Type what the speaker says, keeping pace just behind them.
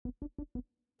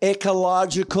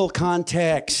Ecological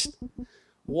context.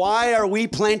 Why are we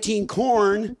planting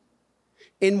corn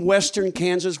in western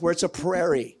Kansas where it's a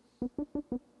prairie?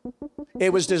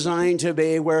 It was designed to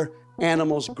be where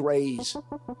animals graze.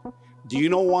 Do you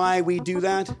know why we do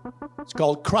that? It's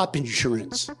called crop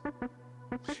insurance.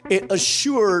 It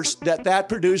assures that that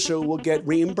producer will get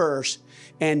reimbursed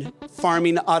and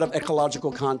farming out of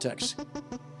ecological context.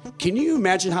 Can you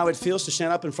imagine how it feels to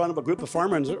stand up in front of a group of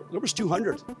farmers? There was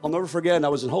 200. I'll never forget. And I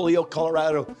was in Holyoke,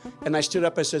 Colorado, and I stood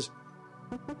up and says,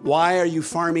 why are you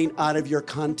farming out of your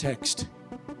context?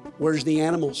 Where's the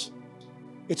animals?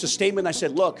 It's a statement. I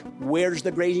said, look, where's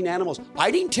the grazing animals?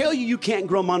 I didn't tell you can't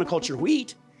grow monoculture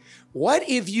wheat. What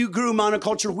if you grew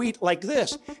monoculture wheat like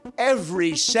this?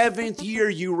 Every 7th year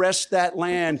you rest that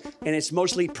land and it's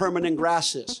mostly permanent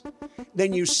grasses.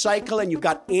 Then you cycle and you've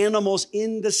got animals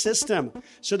in the system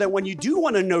so that when you do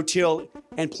want to no-till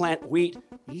and plant wheat,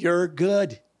 you're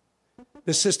good.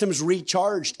 The system's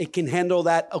recharged. It can handle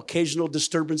that occasional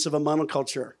disturbance of a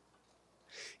monoculture.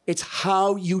 It's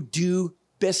how you do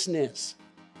business.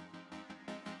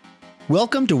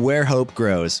 Welcome to Where Hope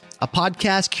Grows, a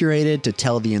podcast curated to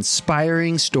tell the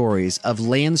inspiring stories of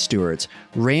land stewards,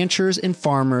 ranchers, and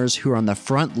farmers who are on the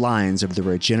front lines of the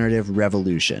regenerative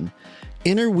revolution.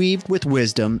 Interweaved with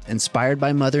wisdom inspired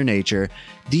by Mother Nature,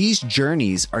 these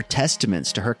journeys are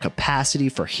testaments to her capacity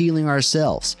for healing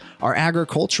ourselves, our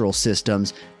agricultural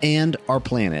systems, and our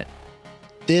planet.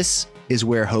 This is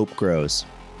Where Hope Grows.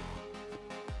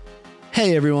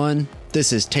 Hey everyone,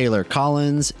 this is Taylor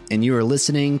Collins, and you are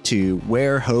listening to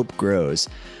Where Hope Grows.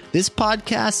 This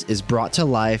podcast is brought to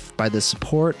life by the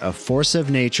support of Force of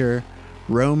Nature,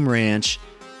 Rome Ranch,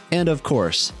 and of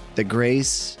course, the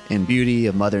grace and beauty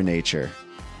of Mother Nature.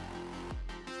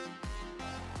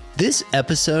 This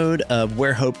episode of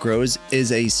Where Hope Grows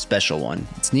is a special one.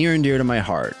 It's near and dear to my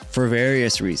heart for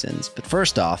various reasons. But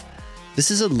first off,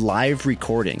 this is a live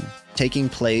recording taking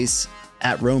place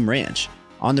at Rome Ranch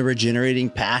on the regenerating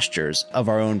pastures of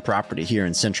our own property here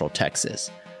in Central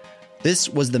Texas. This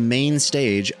was the main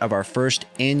stage of our first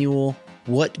annual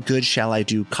What Good Shall I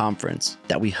Do conference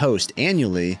that we host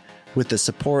annually with the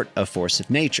support of Force of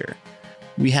Nature.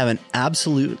 We have an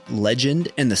absolute legend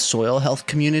in the soil health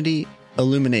community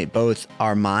illuminate both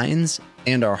our minds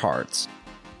and our hearts.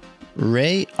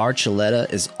 Ray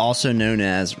Archuleta is also known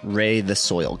as Ray the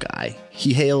Soil Guy.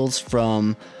 He hails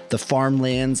from the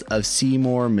farmlands of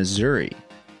Seymour, Missouri,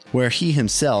 where he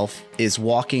himself is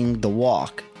walking the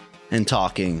walk and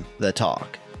talking the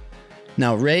talk.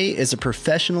 Now, Ray is a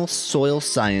professional soil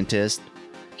scientist.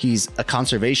 He's a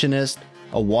conservationist,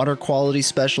 a water quality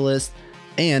specialist,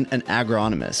 and an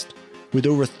agronomist. With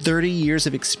over 30 years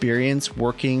of experience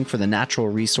working for the Natural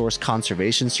Resource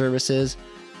Conservation Services,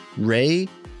 Ray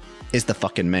is the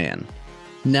fucking man.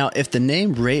 Now, if the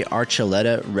name Ray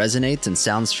Archuleta resonates and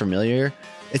sounds familiar,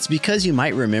 it's because you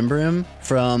might remember him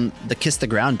from the Kiss the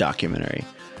Ground documentary.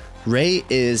 Ray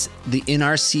is the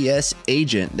NRCS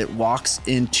agent that walks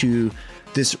into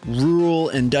this rural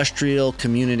industrial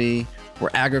community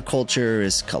where agriculture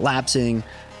is collapsing,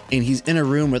 and he's in a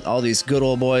room with all these good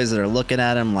old boys that are looking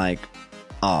at him like,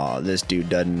 oh, this dude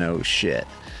doesn't know shit.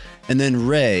 And then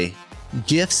Ray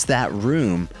gifts that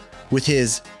room with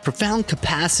his profound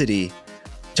capacity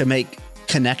to make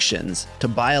connections to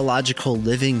biological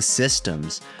living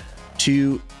systems,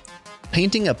 to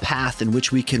painting a path in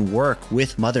which we can work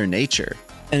with Mother Nature.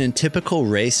 And in typical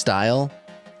Ray style,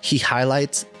 he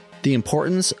highlights the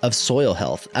importance of soil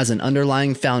health as an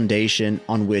underlying foundation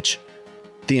on which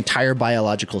the entire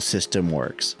biological system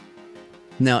works.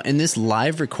 Now, in this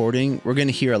live recording, we're going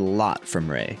to hear a lot from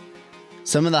Ray.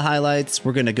 Some of the highlights,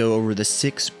 we're going to go over the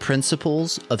 6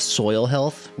 principles of soil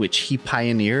health, which he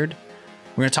pioneered.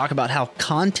 We're going to talk about how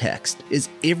context is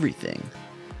everything.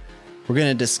 We're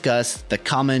going to discuss the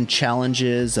common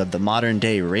challenges of the modern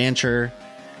day rancher,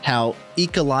 how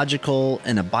ecological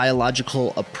and a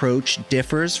biological approach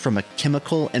differs from a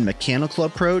chemical and mechanical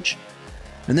approach.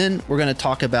 And then we're going to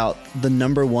talk about the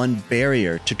number one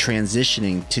barrier to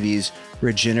transitioning to these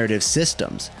regenerative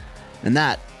systems. And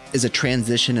that is a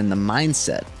transition in the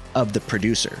mindset of the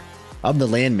producer, of the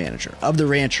land manager, of the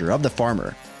rancher, of the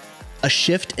farmer. A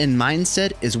shift in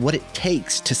mindset is what it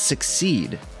takes to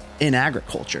succeed in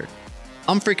agriculture.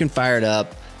 I'm freaking fired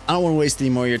up. I don't want to waste any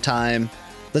more of your time.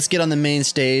 Let's get on the main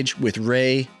stage with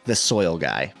Ray, the soil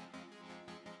guy.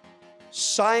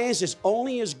 Science is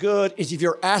only as good as if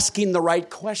you're asking the right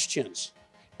questions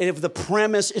and if the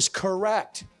premise is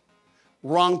correct.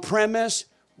 Wrong premise,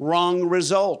 wrong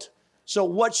result. So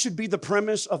what should be the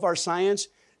premise of our science?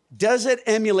 Does it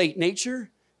emulate nature?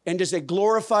 And does it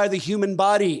glorify the human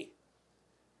body?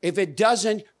 If it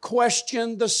doesn't,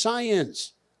 question the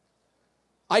science.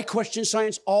 I question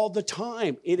science all the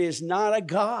time. It is not a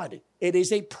God. It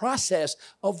is a process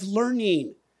of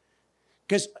learning.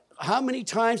 Because how many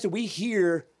times do we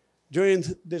hear during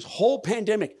this whole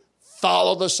pandemic,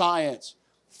 follow the science,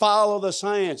 follow the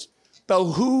science. But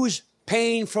who's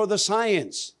paying for the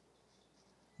science?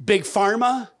 Big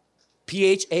Pharma,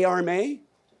 Pharma,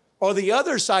 or the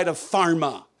other side of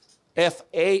pharma,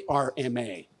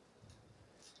 Pharma?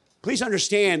 Please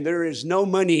understand, there is no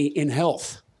money in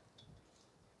health.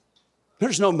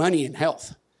 There's no money in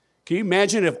health. Can you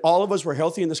imagine if all of us were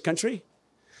healthy in this country?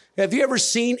 Have you ever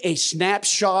seen a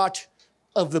snapshot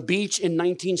of the beach in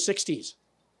 1960s?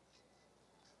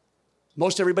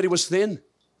 Most everybody was thin.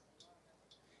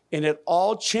 And it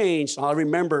all changed. I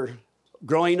remember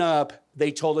growing up,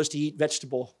 they told us to eat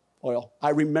vegetable oil.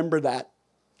 I remember that.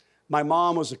 My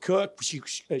mom was a cook.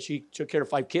 She took care of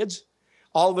 5 kids.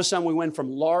 All of a sudden, we went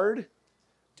from lard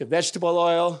to vegetable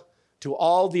oil to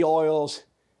all the oils.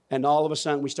 And all of a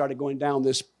sudden, we started going down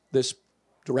this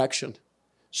direction.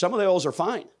 Some of the oils are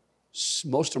fine.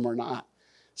 Most of them are not.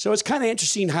 So it's kind of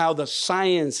interesting how the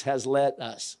science has led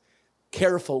us.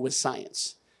 Careful with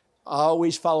science.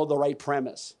 Always follow the right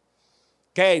premise.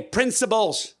 Okay,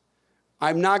 principles.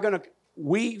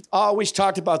 We always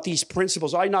talked about these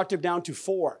principles. I knocked them down to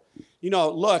 4.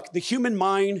 Look, the human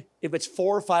mind, if it's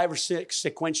 4, 5, or 6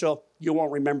 sequential, you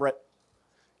won't remember it.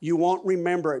 You won't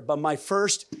remember it. But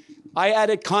I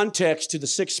added context to the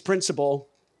 6th principle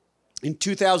in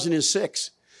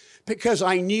 2006 because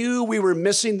I knew we were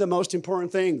missing the most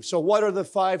important thing. So what are the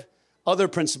 5 other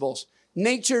principles?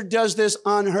 Nature does this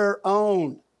on her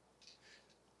own.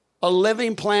 A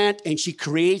living plant, and she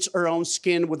creates her own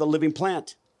skin with a living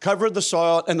plant. Cover the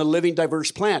soil and a living,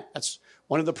 diverse plant. That's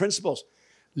one of the principles.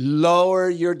 Lower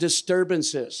your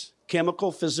disturbances,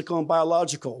 chemical, physical, and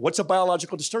biological. What's a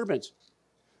biological disturbance?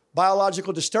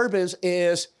 Biological disturbance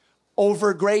is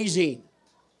overgrazing.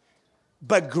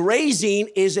 But grazing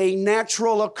is a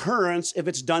natural occurrence if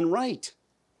it's done right.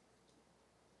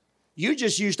 You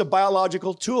just used a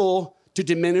biological tool to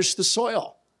diminish the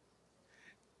soil.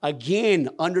 Again,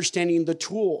 understanding the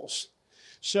tools.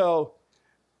 So,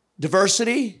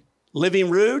 diversity, living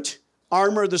root,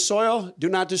 armor the soil, do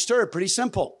not disturb. Pretty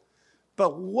simple.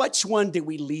 But which one did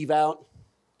we leave out?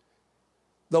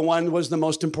 The one was the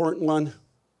most important one.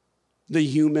 The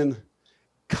human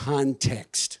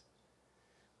context.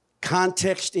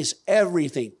 Context is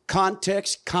everything.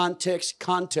 Context, context,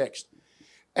 context.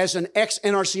 As an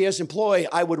ex-NRCS employee,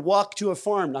 I would walk to a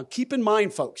farm. Now, keep in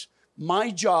mind, folks,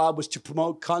 my job was to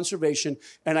promote conservation,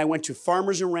 and I went to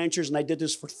farmers and ranchers, and I did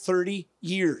this for 30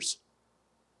 years.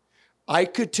 I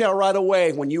could tell right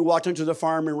away when you walked into the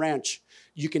farm and ranch,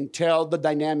 you can tell the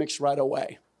dynamics right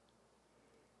away.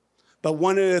 But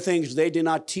one of the things they did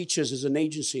not teach us as an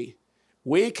agency,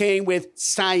 we came with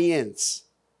science,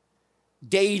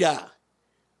 data.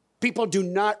 People do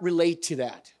not relate to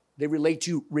that. They relate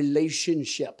to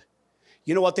relationship.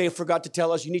 You know what they forgot to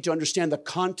tell us? You need to understand the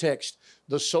context,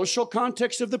 the social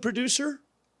context of the producer,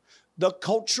 the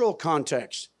cultural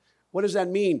context. What does that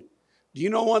mean? Do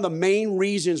you know one of the main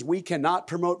reasons we cannot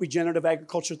promote regenerative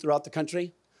agriculture throughout the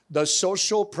country? The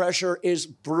social pressure is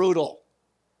brutal.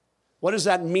 What does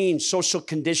that mean, social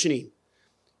conditioning?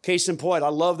 Case in point, I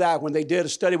love that when they did a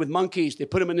study with monkeys, they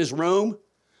put them in this room,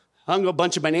 hung a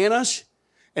bunch of bananas,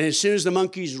 and as soon as the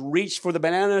monkeys reached for the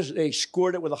bananas, they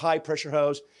squirt it with a high-pressure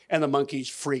hose, and the monkeys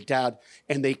freaked out,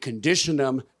 and they conditioned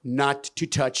them not to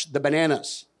touch the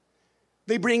bananas.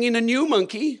 They bring in a new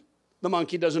monkey. The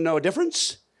monkey doesn't know a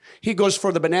difference. He goes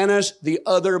for the bananas. The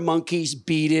other monkeys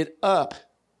beat it up.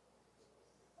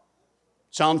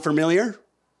 Sound familiar?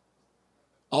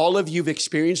 All of you have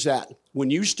experienced that. When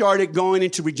you started going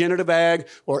into regenerative ag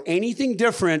or anything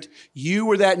different, you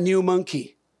were that new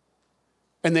monkey.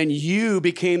 And then you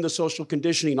became the social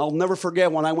conditioning. I'll never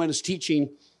forget when I went as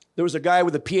teaching, there was a guy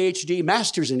with a PhD,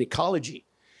 master's in ecology,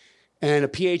 and a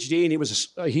PhD,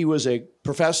 and he was a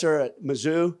professor at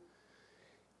Mizzou.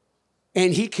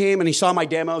 And he came and he saw my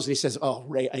demos and he says, "Oh,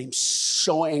 Ray, I am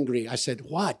so angry." I said,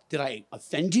 "What? Did I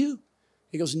offend you?"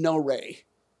 He goes, "No, Ray.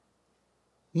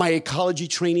 My ecology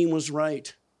training was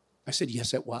right." I said,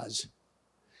 "Yes, it was.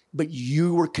 But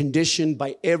you were conditioned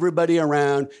by everybody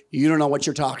around. You don't know what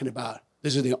you're talking about.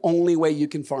 This is the only way you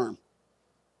can farm."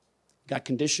 Got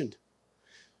conditioned.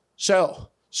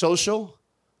 So, social,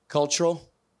 cultural.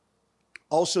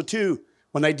 Also, too,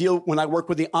 when I work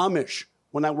with the Amish,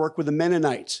 when I work with the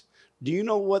Mennonites, do you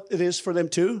know what it is for them,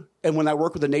 too? And when I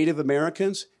work with the Native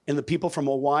Americans and the people from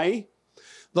Hawaii,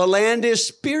 the land is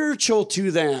spiritual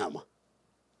to them.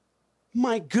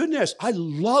 My goodness, I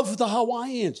love the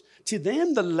Hawaiians. To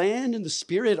them, the land and the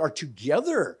spirit are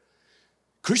together.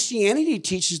 Christianity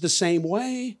teaches the same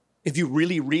way. If you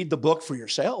really read the book for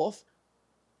yourself,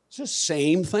 it's the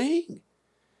same thing.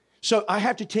 So I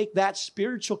have to take that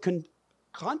spiritual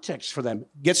context for them.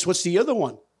 Guess what's the other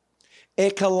one?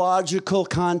 Ecological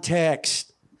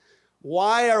context.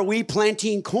 Why are we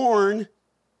planting corn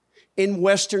in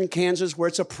western Kansas where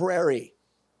it's a prairie?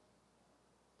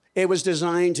 It was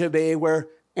designed to be where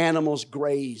animals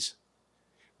graze.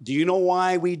 Do you know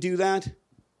why we do that?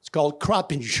 It's called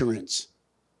crop insurance.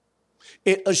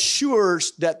 It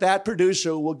assures that that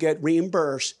producer will get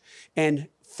reimbursed and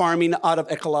farming out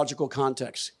of ecological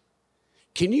context.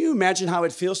 Can you imagine how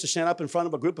it feels to stand up in front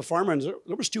of a group of farmers?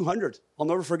 There was 200. I'll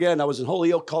never forget. And I was in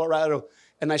Holyoke, Colorado,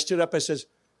 and I stood up and says,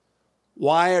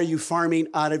 why are you farming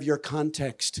out of your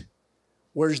context?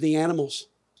 Where's the animals?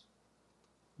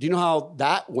 Do you know how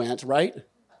that went, right?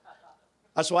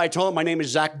 That's why I told him my name is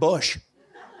Zach Bush.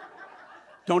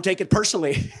 Don't take it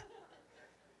personally.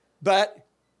 But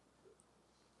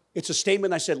it's a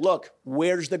statement. I said, look,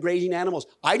 where's the grazing animals?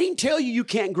 I didn't tell you you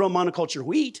can't grow monoculture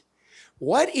wheat.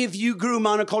 What if you grew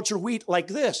monoculture wheat like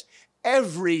this?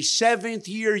 Every 7th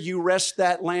year you rest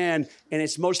that land and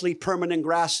it's mostly permanent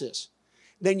grasses.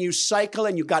 Then you cycle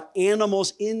and you got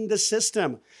animals in the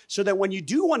system so that when you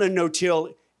do want to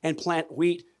no-till and plant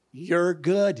wheat, you're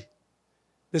good.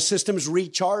 The system's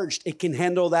recharged. It can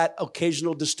handle that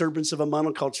occasional disturbance of a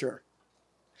monoculture.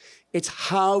 It's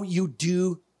how you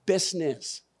do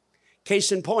business.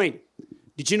 Case in point,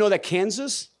 did you know that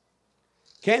Kansas,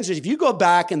 if you go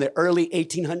back in the early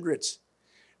 1800s,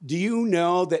 do you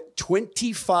know that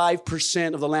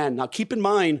 25% of the land, now keep in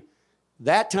mind,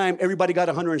 that time everybody got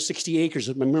 160 acres.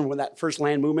 Remember when that first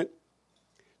land movement?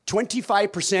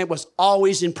 25% was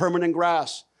always in permanent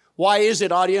grass. Why is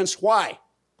it, audience? Why?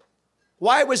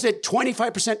 Why was it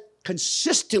 25%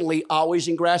 consistently always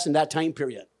in grass in that time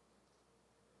period?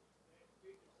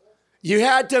 You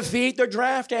had to feed the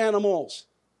draft animals.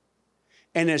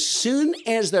 And as soon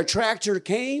as the tractor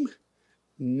came,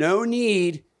 no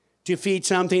need to feed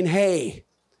something hay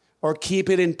or keep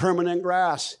it in permanent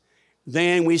grass.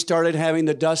 Then we started having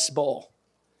the Dust Bowl.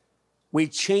 We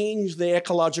changed the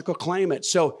ecological climate.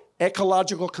 So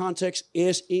ecological context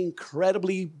is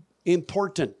incredibly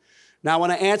important. Now, I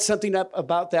want to add something up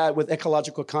about that with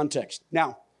ecological context.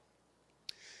 Now,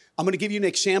 I'm going to give you an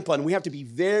example, and we have to be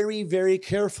very, very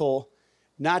careful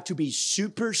not to be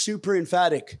super, super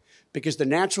emphatic because the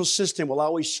natural system will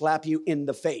always slap you in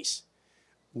the face.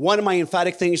 One of my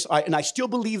emphatic things, and I still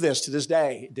believe this to this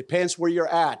day, it depends where you're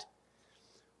at.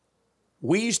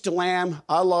 We used to lamb,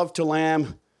 I love to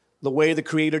lamb the way the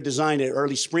Creator designed it,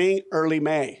 early spring, early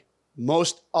May.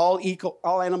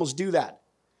 All animals do that.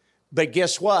 But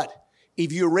guess what?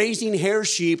 If you're raising hair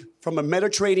sheep from a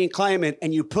Mediterranean climate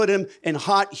and you put them in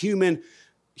hot,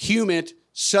 humid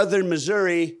southern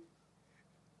Missouri,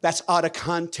 that's out of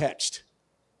context.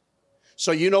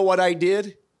 So you know what I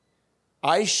did?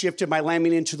 I shifted my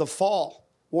lambing into the fall,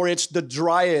 where it's the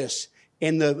driest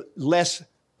and the less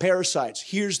parasites.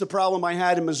 Here's the problem I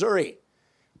had in Missouri.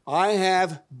 I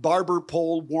have barber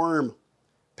pole worm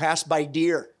passed by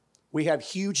deer. We have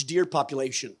huge deer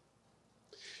population.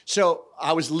 So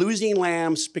I was losing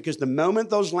lambs because the moment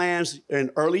those lambs are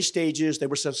in early stages, they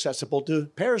were susceptible to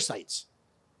parasites.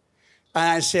 And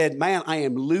I said, man, I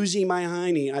am losing my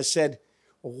hiney. I said,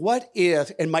 what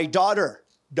if, and my daughter,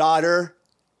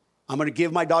 I'm going to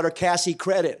give my daughter Cassie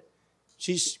credit.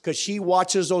 Because she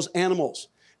watches those animals.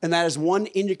 And that is one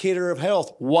indicator of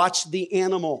health. Watch the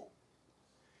animal.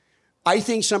 I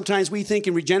think sometimes we think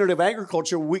in regenerative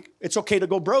agriculture, it's okay to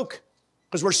go broke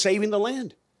because we're saving the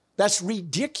land. That's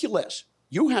ridiculous.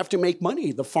 You have to make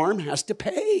money. The farm has to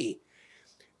pay.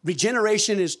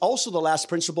 Regeneration is also the last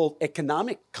principle of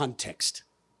economic context.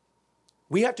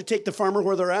 We have to take the farmer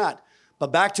where they're at.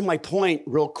 But back to my point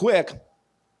real quick.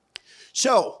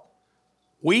 So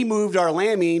we moved our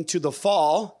lambing to the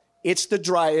fall. It's the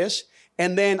driest.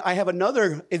 And then I have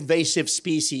another invasive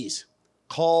species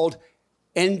called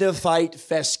endophyte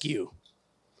fescue.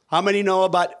 How many know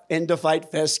about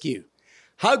endophyte fescue?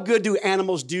 How good do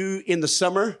animals do in the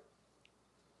summer?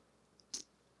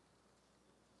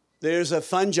 There's a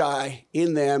fungi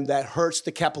in them that hurts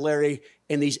the capillary,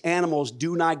 and these animals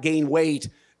do not gain weight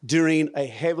during a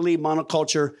heavily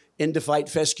monoculture endophyte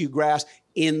fescue grass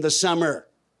in the summer.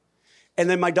 And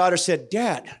then my daughter said,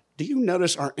 Dad, do you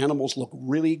notice our animals look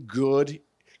really good?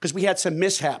 Because we had some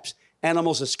mishaps.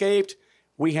 Animals escaped.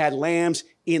 We had lambs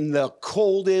in the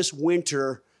coldest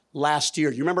winter last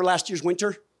year. You remember last year's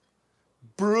winter?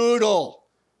 Brutal.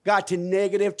 Got to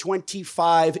negative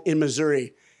 25 in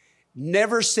Missouri.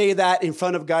 Never say that in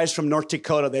front of guys from North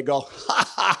Dakota. They go,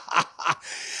 ha, ha, ha, ha.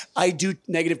 I do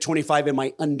negative 25 in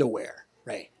my underwear,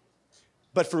 right?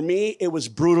 But for me, it was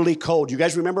brutally cold. You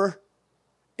guys remember?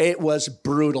 It was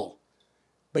brutal.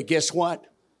 But guess what?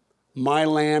 My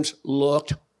lambs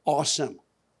looked awesome.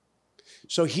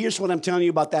 So here's what I'm telling you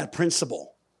about that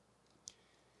principle.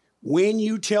 When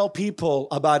you tell people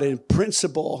about a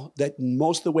principle that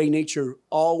most of the way nature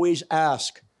always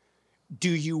asks, do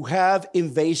you have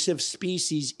invasive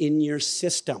species in your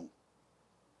system?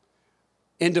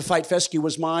 Endophyte fescue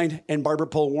was mine and barber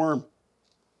pole worm.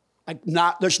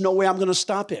 There's no way I'm going to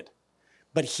stop it.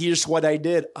 But here's what I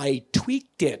did. I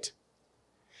tweaked it.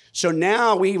 So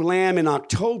now we lamb in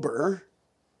October.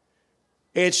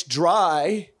 It's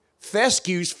dry.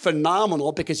 Fescue's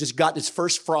phenomenal because it's got its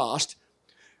first frost.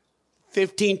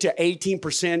 15 to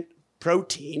 18%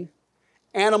 protein.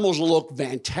 Animals look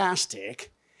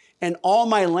fantastic. And all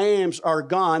my lambs are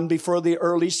gone before the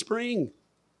early spring.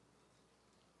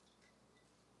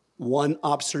 One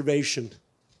observation.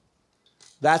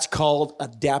 That's called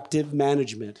adaptive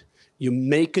management. You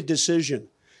make a decision.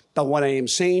 But what I am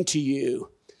saying to you,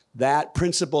 that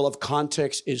principle of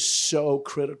context is so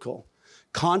critical.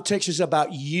 Context is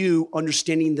about you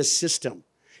understanding the system.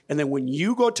 And then when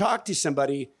you go talk to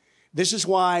somebody, this is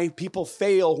why people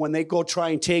fail when they go try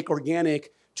and take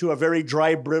organic to a very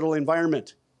dry, brittle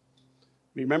environment.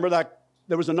 Remember that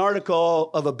there was an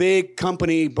article of a big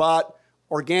company brought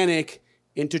organic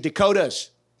into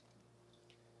Dakotas.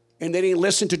 And they didn't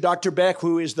listen to Dr. Beck,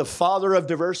 who is the father of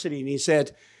diversity. And he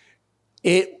said,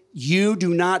 you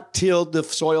do not till the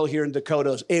soil here in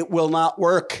Dakotas. It will not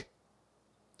work.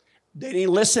 They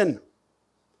didn't listen.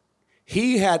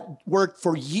 He had worked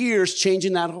for years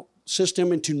changing that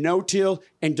system into no-till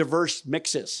and diverse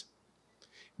mixes.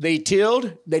 They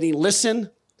tilled, they didn't listen,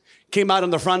 came out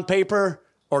on the front paper,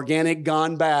 organic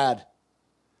gone bad.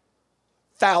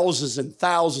 Thousands and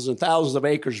thousands and thousands of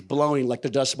acres blowing like the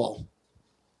Dust Bowl.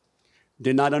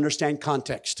 Did not understand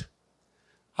context.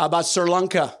 How about Sri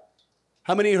Lanka?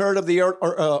 How many heard of the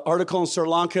article in Sri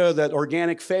Lanka that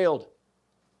organic failed?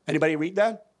 Anybody read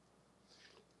that?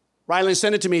 Ryland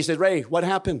sent it to me. He said, Ray, what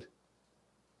happened?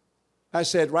 I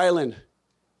said, Ryland,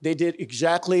 they did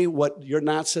exactly what you're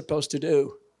not supposed to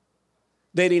do.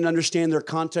 They didn't understand their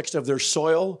context of their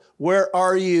soil. Where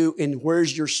are you and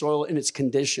where's your soil in its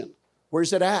condition?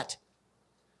 Where's it at?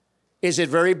 Is it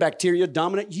very bacteria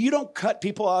dominant? You don't cut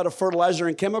people out of fertilizer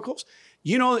and chemicals.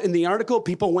 You know, in the article,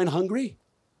 people went hungry.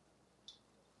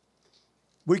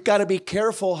 We've got to be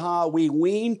careful how we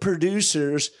wean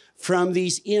producers from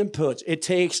these inputs. It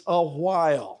takes a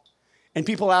while. And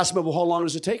people ask me, well, how long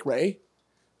does it take, Ray?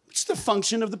 It's the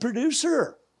function of the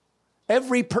producer.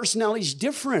 Every personality is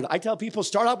different. I tell people,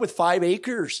 start out with 5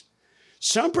 acres.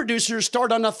 Some producers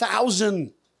start on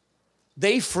 1,000.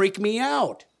 They freak me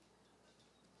out.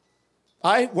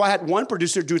 I had one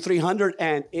producer do 300,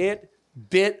 and it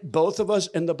bit both of us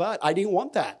in the butt. I didn't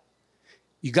want that.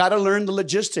 You got to learn the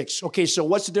logistics. Okay, so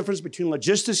what's the difference between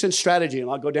logistics and strategy? And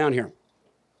I'll go down here.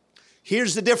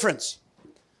 Here's the difference.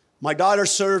 My daughter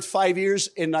served 5 years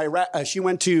in Iraq. She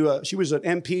was an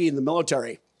MP in the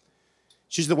military.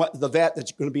 She's the vet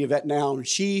that's going to be a vet now. And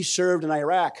she served in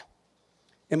Iraq.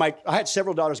 And I had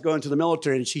several daughters go into the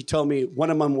military, and she told me one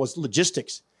of them was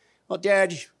logistics. Well,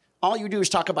 Dad, all you do is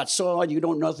talk about soil. You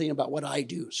don't know nothing about what I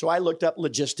do. So I looked up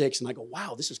logistics, and I go,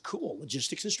 wow, this is cool,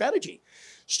 logistics and strategy.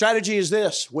 Strategy is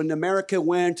this. When America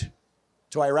went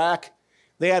to Iraq,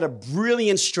 they had a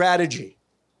brilliant strategy.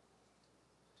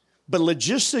 But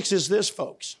logistics is this,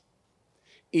 folks.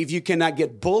 If you cannot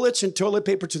get bullets and toilet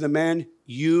paper to the men,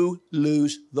 you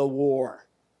lose the war.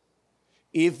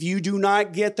 If you do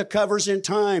not get the covers in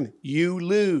time, you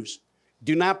lose.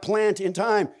 Do not plant in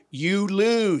time, you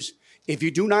lose. If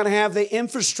you do not have the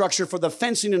infrastructure for the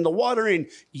fencing and the watering,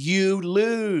 you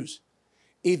lose.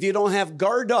 If you don't have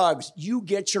guard dogs, you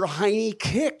get your hiney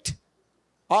kicked.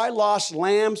 I lost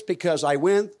lambs because I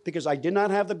did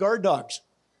not have the guard dogs.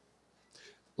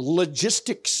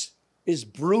 Logistics is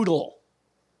brutal.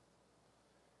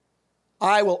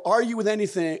 I will argue with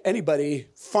anybody.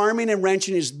 Farming and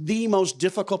ranching is the most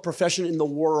difficult profession in the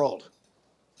world.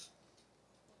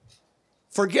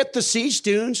 Forget the seed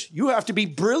students. You have to be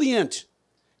brilliant.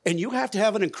 And you have to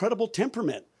have an incredible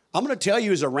temperament. I'm going to tell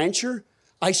you as a rancher,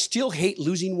 I still hate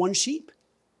losing one sheep.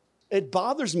 It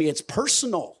bothers me. It's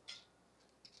personal.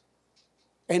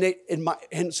 And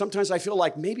sometimes I feel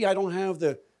like maybe I don't have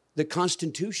the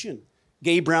constitution.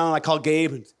 Gabe Brown, I call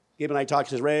Gabe. And Gabe and I talk. He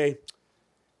says, Ray,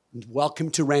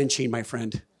 welcome to ranching, my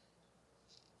friend.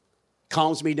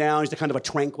 Calms me down. He's the kind of a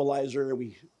tranquilizer.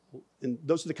 And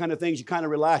those are the kind of things you kind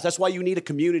of relax. That's why you need a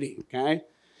community, okay?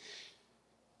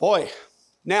 Boy,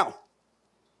 now,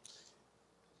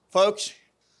 folks,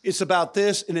 It's about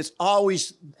this, and it's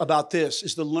always about this.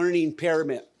 It's the learning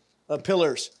pyramid of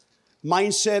pillars.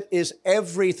 Mindset is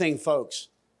everything, folks.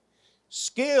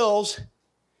 Skills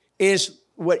is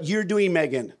what you're doing,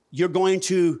 Megan. You're going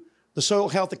to the Soil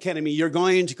Health Academy. You're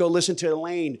going to go listen to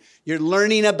Elaine. You're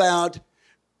learning about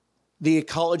the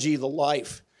ecology of the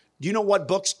life. Do you know what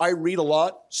books I read a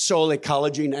lot? Soil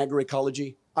ecology and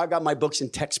agroecology. I got my books in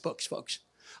textbooks, folks.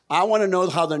 I want to know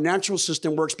how the natural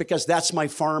system works because that's my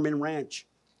farm and ranch.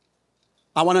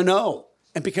 I want to know.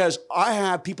 And because I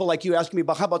have people like you asking me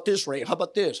about, how about this, Ray? How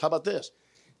about this? How about this?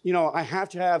 You know, I have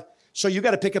to have, so you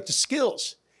got to pick up the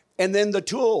skills and then the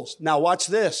tools. Now watch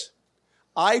this.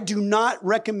 I do not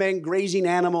recommend grazing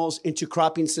animals into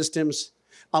cropping systems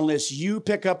unless you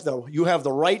you have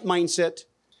the right mindset,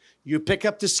 you pick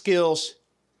up the skills,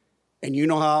 and you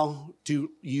know how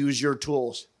to use your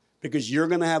tools because you're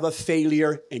going to have a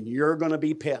failure and you're going to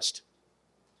be pissed.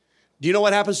 Do you know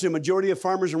what happens to the majority of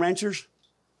farmers and ranchers?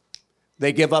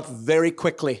 They give up very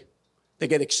quickly. They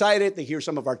get excited. They hear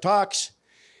some of our talks.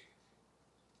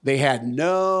 They had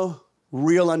no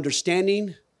real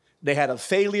understanding. They had a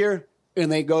failure,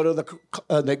 and they go to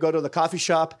the coffee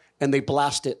shop and they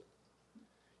blast it.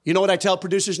 You know what I tell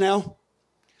producers now?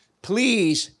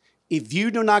 Please, if you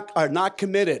are not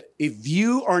committed,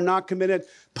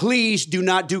 please do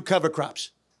not do cover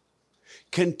crops.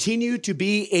 Continue to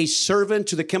be a servant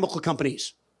to the chemical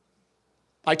companies.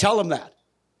 I tell them that.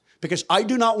 Because I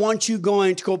do not want you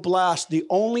going to go blast the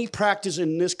only practice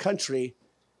in this country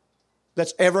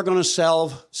that's ever going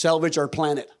to salvage our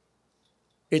planet.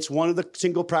 It's one of the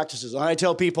single practices. And I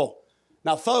tell people,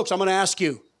 now, folks, I'm going to ask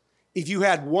you, if you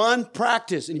had one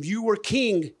practice and if you were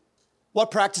king, what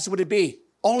practice would it be?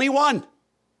 Only one.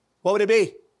 What would it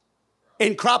be?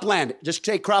 In cropland. Just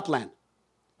say cropland.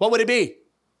 What would it be?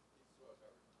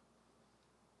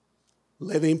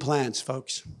 Living plants,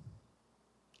 folks.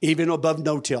 Even above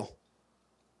no-till.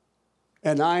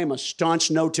 And I am a staunch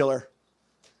no-tiller.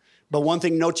 But one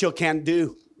thing no-till can't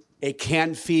do, it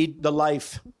can't feed the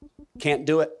life. Can't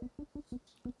do it.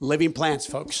 Living plants,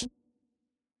 folks.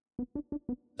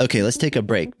 Okay, let's take a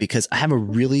break because I have a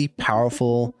really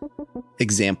powerful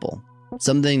example.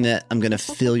 Something that I'm going to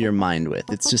fill your mind with.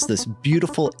 It's just this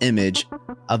beautiful image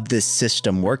of this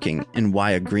system working and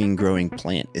why a green growing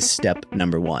plant is step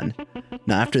number one.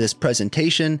 Now, after this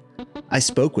presentation, I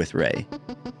spoke with Ray,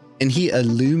 and he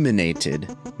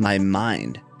illuminated my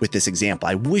mind with this example.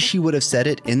 I wish he would have said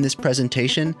it in this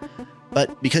presentation,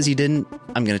 but because he didn't,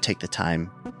 I'm going to take the time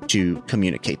to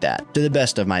communicate that to the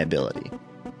best of my ability.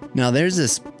 Now, there's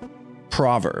this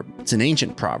proverb. It's an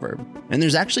ancient proverb, and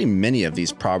there's actually many of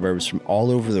these proverbs from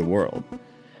all over the world. And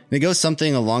it goes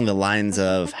something along the lines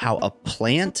of how a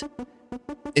plant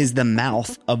is the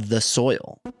mouth of the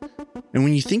soil. And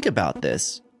when you think about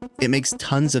this, it makes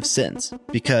tons of sense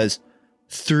because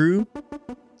through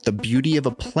the beauty of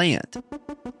a plant,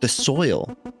 the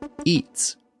soil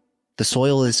eats. The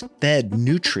soil is fed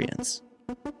nutrients.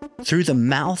 Through the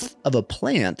mouth of a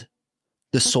plant,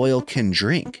 the soil can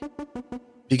drink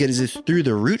because it's through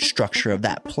the root structure of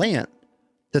that plant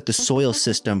that the soil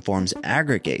system forms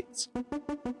aggregates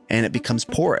and it becomes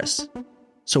porous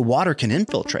so water can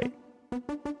infiltrate.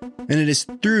 And it is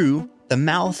through the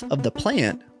mouth of the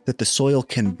plant that the soil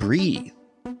can breathe.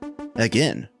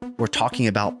 Again, we're talking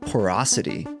about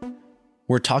porosity.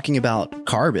 We're talking about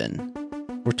carbon.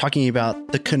 We're talking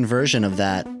about the conversion of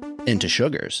that into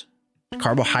sugars,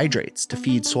 carbohydrates to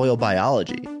feed soil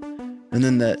biology, and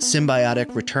then the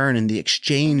symbiotic return and the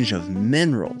exchange of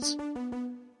minerals.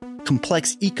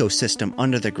 Complex ecosystem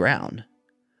under the ground.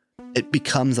 It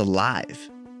becomes alive.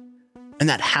 And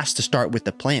that has to start with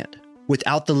the plant.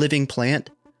 Without the living plant,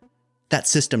 that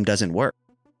system doesn't work.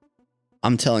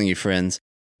 I'm telling you, friends,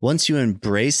 once you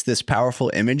embrace this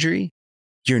powerful imagery,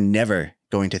 you're never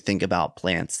going to think about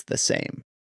plants the same.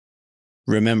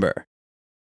 Remember,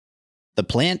 the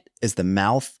plant is the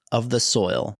mouth of the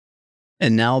soil.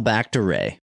 And now back to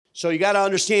Ray. So you got to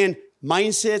understand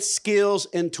mindset, skills,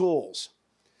 and tools.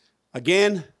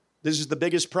 Again, this is the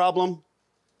biggest problem.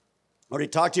 I already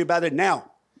talked to you about it.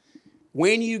 Now,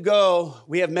 when you go,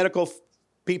 we have medical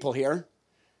people here.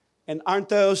 And aren't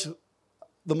those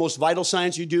the most vital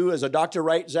science you do as a doctor,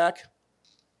 right, Zach?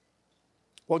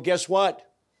 Well, guess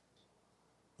what?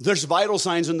 There's vital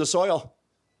signs in the soil.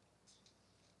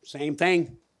 Same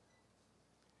thing.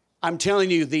 I'm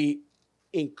telling you, the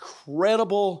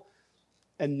incredible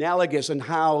analogous in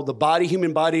how the body,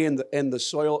 human body, and the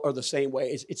soil are the same way.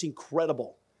 It's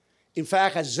incredible. In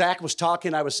fact, as Zach was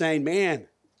talking, I was saying, man,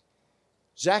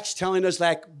 Zach's telling us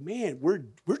like, man, we're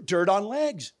dirt on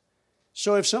legs.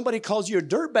 So if somebody calls you a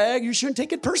dirt bag, you shouldn't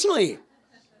take it personally.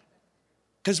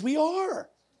 Because we are.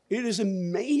 It is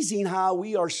amazing how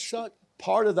we are such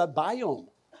part of that biome.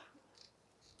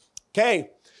 Okay,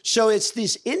 so it's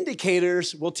these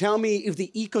indicators will tell me if the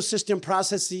ecosystem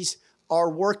processes are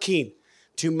working.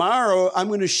 Tomorrow, I'm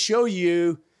going to show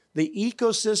you the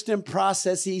ecosystem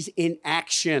processes in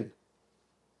action.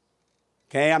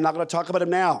 Okay, I'm not going to talk about them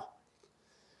now.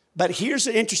 But here's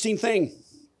the interesting thing.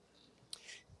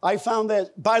 I found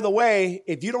that, by the way,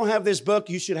 if you don't have this book,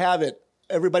 you should have it.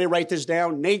 Everybody write this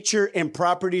down. Nature and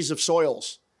Properties of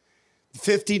Soils,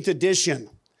 15th edition.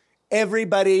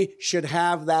 Everybody should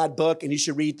have that book, and you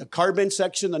should read the carbon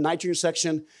section, the nitrogen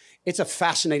section. It's a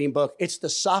fascinating book. It's the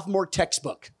sophomore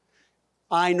textbook.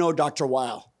 I know Dr.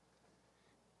 Weil.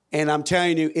 And I'm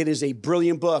telling you, it is a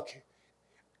brilliant book.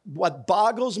 What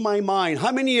boggles my mind,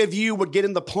 how many of you would get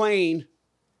in the plane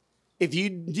if you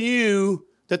knew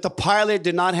that the pilot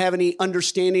did not have any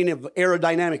understanding of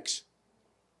aerodynamics?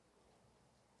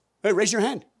 Hey, raise your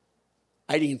hand.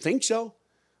 I didn't think so.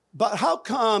 But how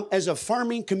come as a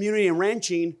farming community and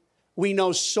ranching, we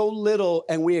know so little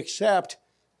and we accept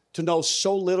to know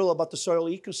so little about the soil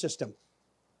ecosystem?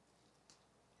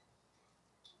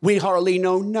 We hardly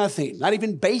know nothing, not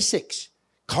even basics.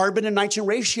 Carbon and nitrogen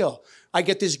ratio. I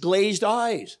get these glazed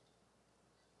eyes.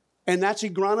 And that's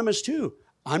agronomists too.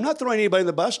 I'm not throwing anybody in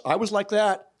the bus. I was like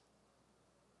that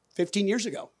 15 years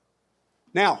ago.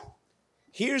 Now,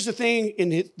 here's the thing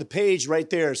in the page right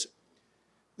there.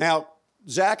 Now,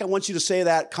 Zach, I want you to say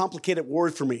that complicated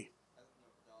word for me.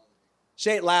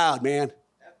 Say it loud, man.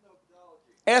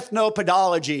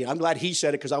 Ethnopodology. I'm glad he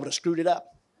said it because I would have screwed it up.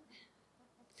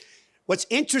 What's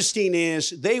interesting is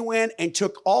they went and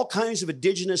took all kinds of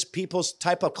indigenous people's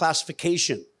type of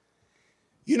classification.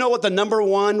 You know what the number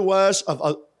one was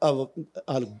of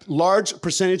a large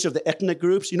percentage of the ethnic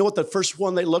groups? You know what the first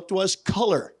one they looked was?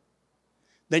 Color,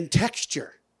 then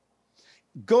texture.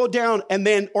 Go down, and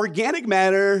then organic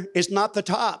matter is not the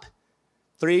top.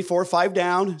 3, 4, 5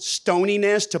 down.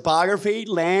 Stoniness, topography,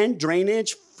 land,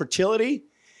 drainage, fertility.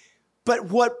 But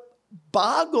what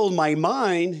boggled my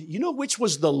mind, you know which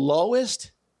was the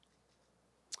lowest?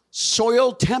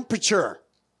 Soil temperature.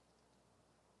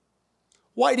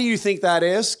 Why do you think that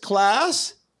is,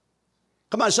 class?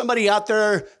 Come on, somebody out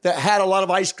there that had a lot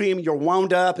of ice cream, you're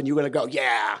wound up, and you're going to go,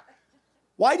 yeah.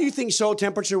 Why do you think soil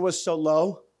temperature was so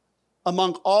low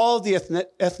among all the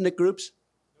ethnic groups?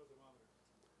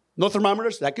 No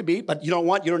thermometers? That could be, but you know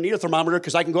what? You don't need a thermometer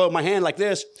because I can go with my hand like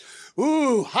this.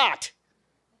 Ooh, hot.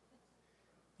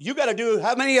 You got to do,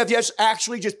 how many of you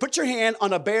actually just put your hand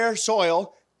on a bare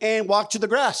soil and walk to the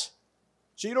grass?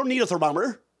 So you don't need a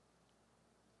thermometer.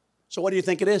 So what do you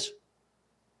think it is?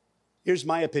 Here's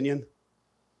my opinion.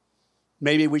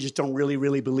 Maybe we just don't really,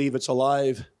 really believe it's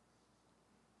alive.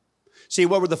 See,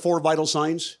 what were the 4 vital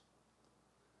signs?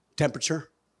 Temperature.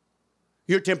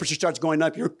 Your temperature starts going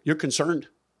up, you're concerned.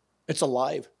 It's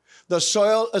alive. The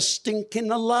soil is stinking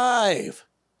alive.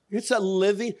 It's a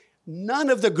living,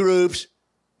 none of the groups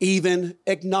even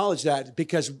acknowledge that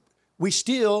because we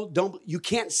still don't, you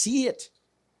can't see it.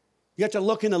 You have to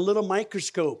look in a little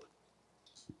microscope.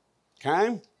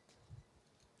 Okay?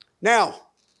 Now,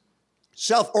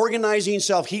 self-organizing,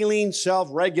 self-healing,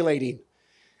 self-regulating.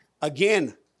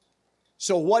 Again,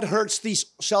 so what hurts these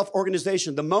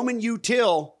self-organization? The moment you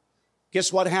till,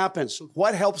 guess what happens?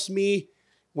 What helps me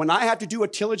when I have to do a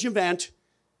tillage event?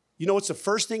 You know what's the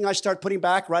first thing I start putting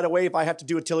back right away if I have to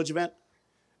do a tillage event?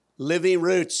 Living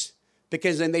roots.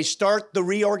 Because then they start the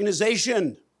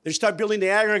reorganization. They start building the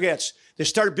aggregates. They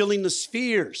start building the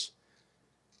spheres.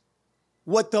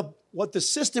 What the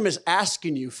system is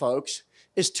asking you, folks,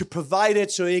 is to provide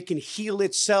it so it can heal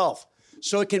itself,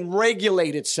 so it can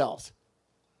regulate itself,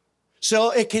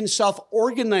 so it can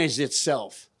self-organize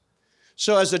itself.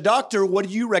 So as a doctor, what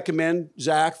do you recommend,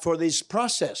 Zach, for this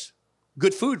process?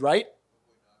 Good food, right?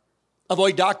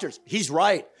 Avoid doctors. He's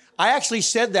right. I actually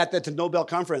said that at the Nobel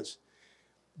conference.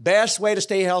 Best way to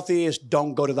stay healthy is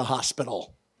don't go to the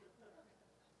hospital.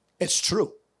 It's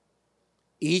true.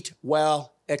 Eat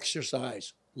well,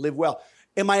 exercise, live well.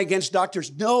 Am I against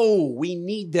doctors? No, we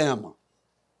need them.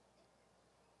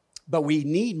 But we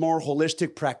need more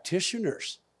holistic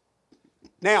practitioners.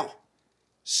 Now,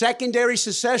 secondary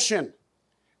succession.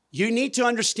 You need to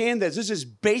understand this. This is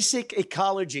basic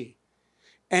ecology.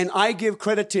 And I give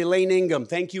credit to Elaine Ingham.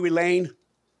 Thank you, Elaine.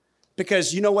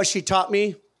 Because you know what she taught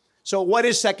me? So what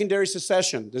is secondary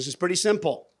succession? This is pretty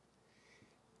simple.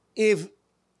 If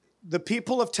the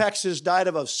people of Texas died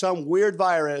of some weird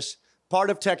virus, part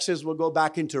of Texas will go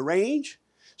back into range.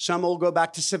 Some will go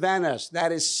back to savannas.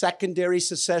 That is secondary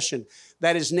succession.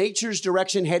 That is nature's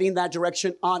direction, heading that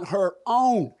direction on her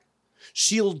own.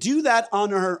 She'll do that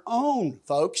on her own,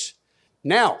 folks.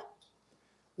 Now,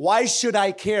 Why should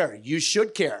I care? You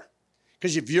should care.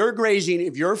 Because if you're grazing,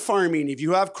 if you're farming, if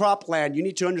you have cropland, you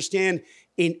need to understand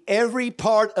in every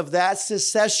part of that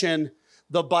succession,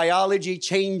 the biology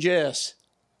changes.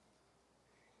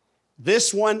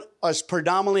 This one is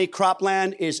predominantly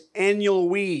cropland, is annual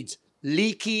weeds,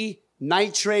 leaky,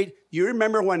 nitrate. You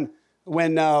remember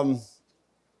when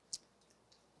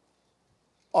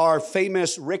our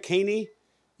famous Rick Haney,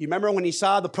 you remember when he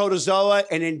saw the protozoa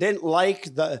and it didn't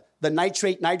like the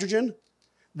nitrate nitrogen?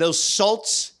 Those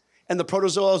salts and the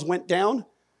protozoas went down?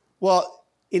 Well,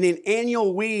 in an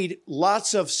annual weed,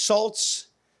 lots of salts,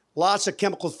 lots of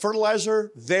chemical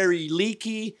fertilizer, very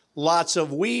leaky, lots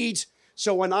of weeds.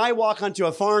 So when I walk onto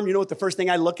a farm, you know what the first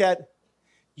thing I look at?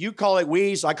 You call it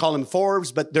weeds, I call them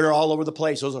forbs, but they're all over the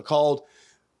place. Those are called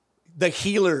the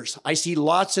healers. I see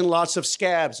lots and lots of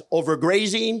scabs.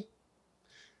 Overgrazing,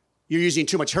 you're using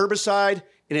too much herbicide,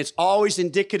 and it's always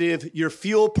indicative your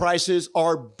fuel prices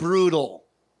are brutal.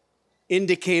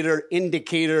 Indicator,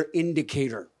 indicator,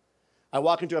 indicator. I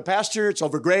walk into a pasture, it's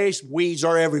overgrazed, weeds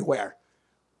are everywhere.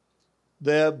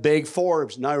 The big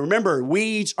forbs. Now remember,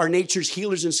 weeds are nature's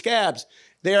healers and scabs.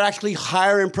 They're actually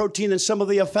higher in protein than some of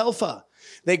the alfalfa.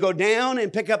 They go down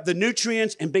and pick up the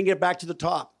nutrients and bring it back to the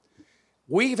top.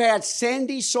 We've had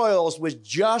sandy soils with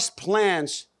just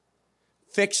plants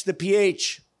fix the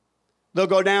pH. They'll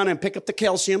go down and pick up the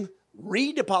calcium,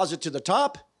 redeposit to the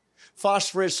top.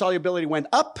 Phosphorus solubility went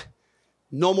up.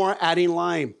 No more adding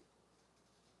lime.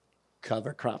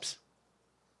 Cover crops.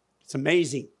 It's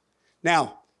amazing.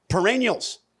 Now,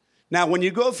 perennials. Now, when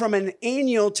you go from an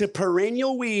annual to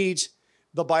perennial weeds,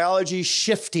 the biology is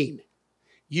shifting.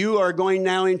 You are going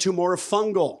now into more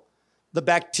fungal. The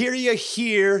bacteria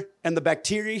here and the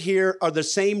bacteria here are the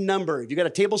same number. If you got a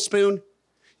tablespoon,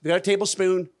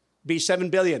 be 7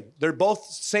 billion. They're both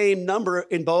same number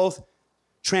in both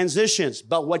transitions.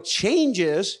 But what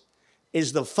changes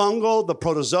is the fungal, the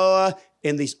protozoa,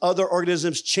 and these other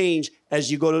organisms change as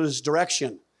you go to this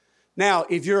direction. Now,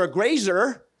 if you're a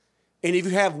grazer, and if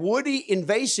you have woody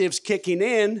invasives kicking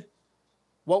in,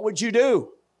 what would you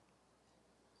do?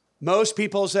 Most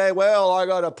people say, well, I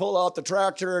got to pull out the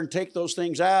tractor and take those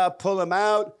things out, pull them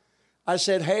out. I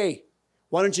said, hey,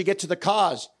 why don't you get to the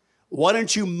cause? Why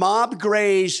don't you mob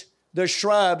graze the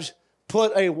shrubs,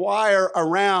 put a wire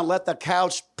around, let the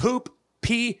cows poop,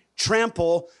 pee,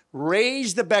 trample,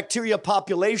 raise the bacteria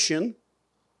population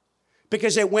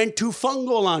because it went too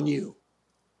fungal on you.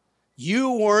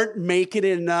 You weren't making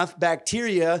enough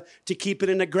bacteria to keep it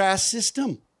in the grass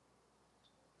system.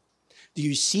 Do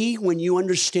you see, when you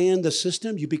understand the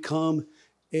system, you become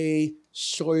a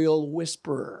soil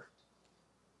whisperer?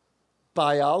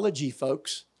 Biology,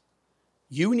 folks.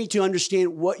 You need to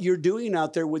understand what you're doing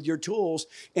out there with your tools.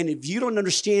 And if you don't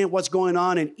understand what's going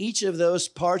on in each of those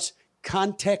parts,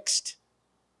 context.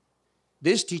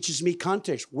 This teaches me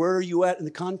context. Where are you at in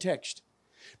the context?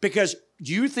 Because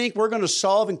do you think we're going to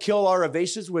solve and kill our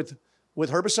invasives with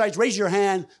herbicides? Raise your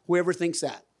hand, whoever thinks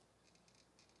that.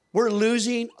 We're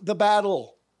losing the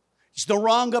battle. It's the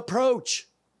wrong approach.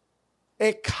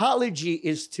 Ecology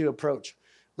is to approach.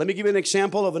 Let me give you an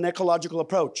example of an ecological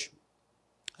approach.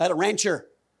 I had a rancher.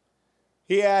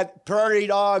 He had prairie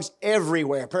dogs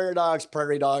everywhere. Prairie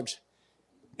dogs.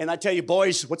 And I tell you,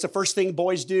 boys, what's the first thing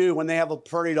boys do when they have a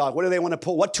prairie dog? What do they want to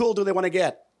pull? What tool do they want to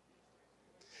get?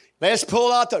 Let's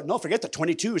pull out forget the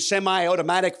 22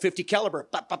 semi-automatic 50 caliber.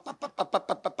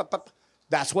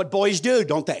 That's what boys do,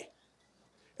 don't they?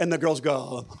 And the girls go,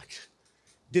 oh my God.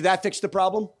 Did that fix the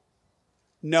problem?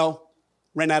 No.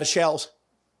 Ran out of shells,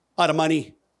 out of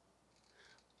money.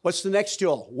 What's the next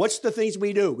tool? What's the things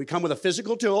we do? We come with a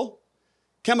physical tool,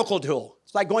 chemical tool.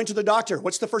 It's like going to the doctor.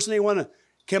 What's the first thing they want to?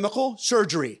 Chemical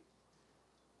surgery.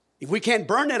 If we can't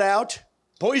burn it out,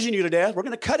 poison you to death, we're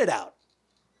going to cut it out.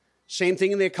 Same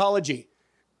thing in the ecology.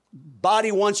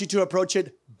 Body wants you to approach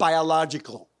it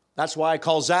biological. That's why I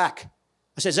call Zach.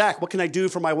 I said, Zach, what can I do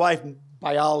for my wife?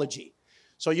 Biology.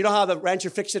 So you know how the rancher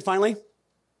fixed it finally?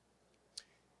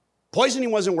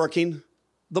 Poisoning wasn't working.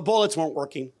 The bullets weren't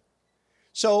working.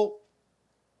 So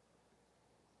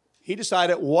he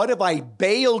decided, what if I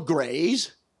bale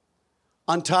graze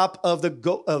on top of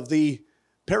the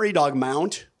prairie dog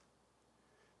mount,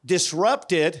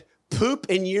 disrupt it, poop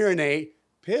and urinate,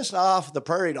 piss off the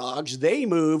prairie dogs, they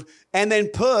move, and then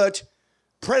put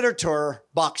predator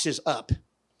boxes up.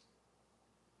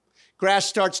 Grass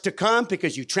starts to come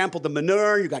because you trampled the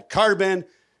manure, you got carbon,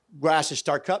 grasses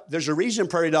start up. There's a reason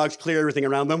prairie dogs clear everything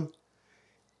around them.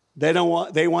 They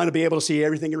want to be able to see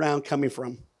everything around coming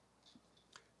from.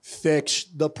 Fix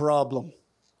the problem.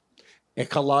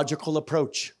 Ecological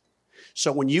approach.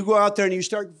 So when you go out there and you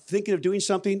start thinking of doing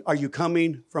something, are you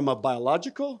coming from a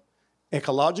biological,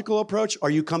 ecological approach? Or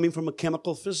are you coming from a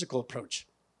chemical, physical approach?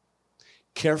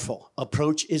 Careful.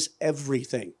 Approach is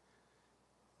everything.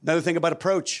 Another thing about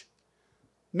approach.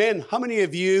 Men, how many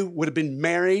of you would have been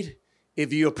married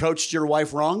if you approached your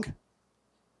wife wrong?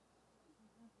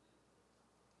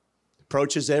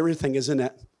 Approach is everything, isn't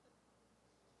it?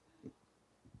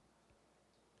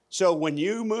 So when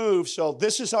you move, so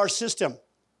this is our system.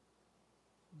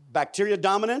 Bacteria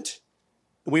dominant,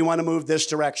 we want to move this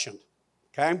direction,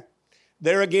 okay?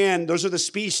 There again, those are the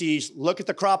species. Look at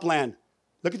the cropland.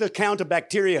 Look at the count of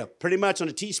bacteria, pretty much on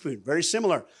a teaspoon, very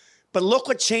similar. But look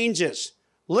what changes.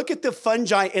 Look at the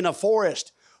fungi in a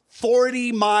forest,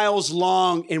 40 miles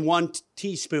long in one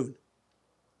teaspoon.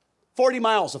 40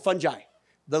 miles of fungi.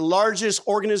 The largest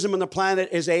organism on the planet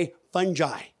is a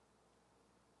fungi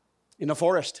in a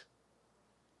forest.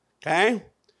 Okay?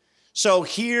 So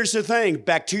here's the thing.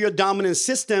 Bacterial dominant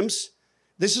systems,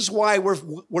 this is why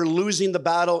we're losing the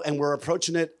battle and we're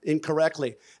approaching it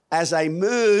incorrectly. As I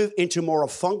move into more a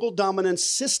fungal dominant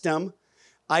system,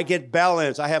 I get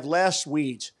balance. I have less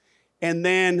weeds. And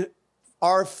then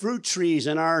our fruit trees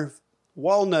and our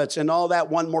walnuts and all that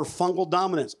want more fungal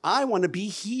dominance. I want to be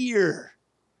here.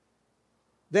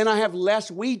 Then I have less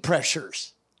weed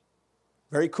pressures.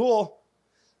 Very cool.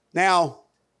 Now,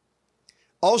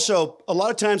 also, a lot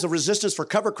of times the resistance for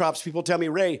cover crops, people tell me,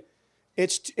 Ray,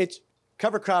 it's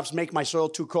cover crops make my soil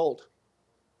too cold.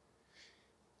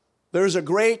 There's a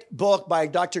great book by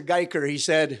Dr. Geiger. He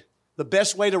said, the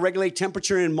best way to regulate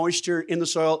temperature and moisture in the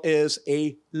soil is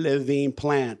a living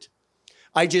plant.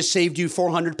 I just saved you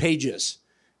 400 pages.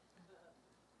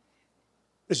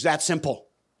 It's that simple.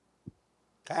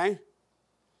 Okay?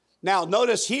 Now,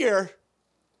 notice here,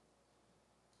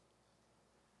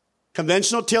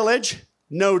 conventional tillage,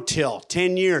 no-till,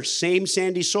 10 years, same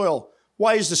sandy soil.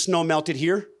 Why is the snow melted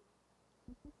here?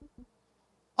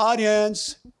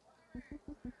 Audience.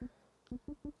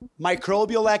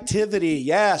 Microbial activity,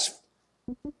 yes.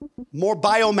 More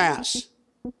biomass.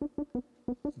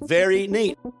 Very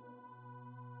neat.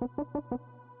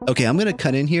 Okay, I'm going to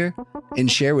cut in here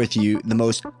and share with you the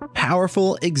most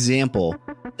powerful example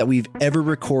that we've ever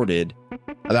recorded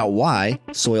about why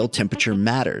soil temperature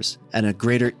matters at a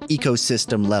greater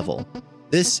ecosystem level.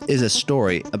 This is a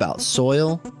story about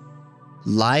soil,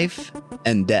 life,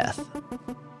 and death.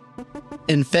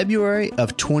 In February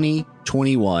of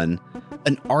 2021,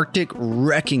 an Arctic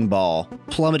wrecking ball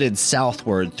plummeted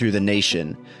southward through the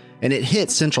nation, and it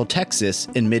hit central Texas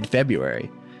in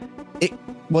mid-February. It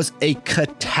was a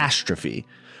catastrophe.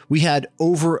 We had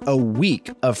over a week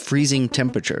of freezing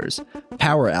temperatures,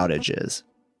 power outages.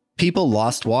 People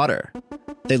lost water.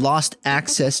 They lost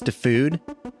access to food,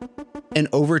 and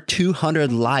over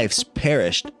 200 lives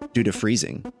perished due to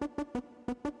freezing.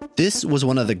 This was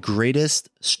one of the greatest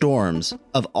storms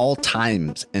of all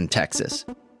times in Texas.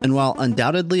 And while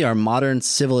undoubtedly our modern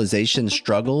civilization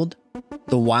struggled,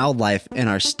 the wildlife in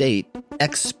our state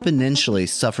exponentially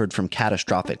suffered from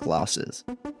catastrophic losses.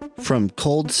 From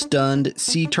cold-stunned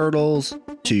sea turtles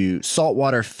to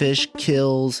saltwater fish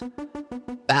kills,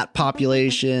 bat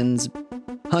populations,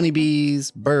 honeybees,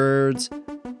 birds,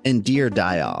 and deer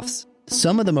die-offs.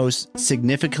 Some of the most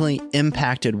significantly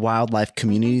impacted wildlife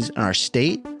communities in our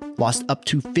state lost up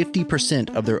to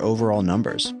 50% of their overall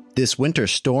numbers. This winter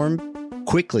storm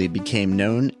quickly became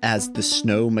known as the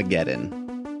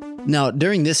Snowmageddon. Now,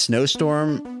 during this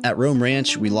snowstorm at Rome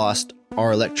Ranch, we lost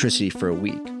our electricity for a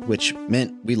week, which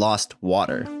meant we lost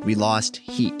water, we lost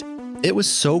heat. It was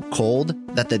so cold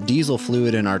that the diesel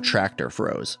fluid in our tractor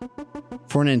froze.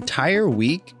 For an entire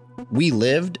week, we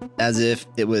lived as if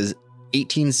it was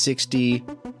 1860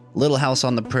 Little House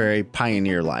on the Prairie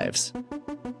pioneer lives.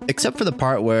 Except for the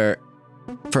part where,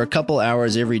 for a couple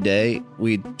hours every day,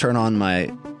 we'd turn on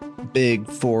my big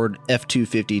Ford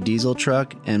F-250 diesel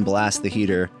truck and blast the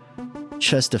heater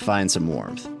just to find some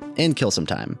warmth and kill some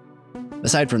time.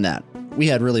 Aside from that, we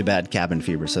had really bad cabin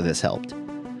fever, so this helped.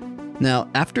 Now,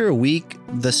 after a week,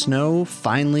 the snow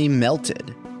finally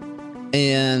melted,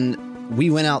 and we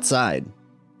went outside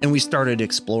and we started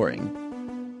exploring.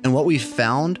 And what we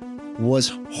found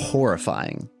was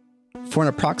horrifying. For an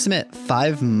approximate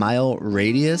 5-mile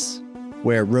radius,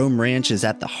 where Rome Ranch is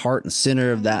at the heart and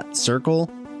center of that circle,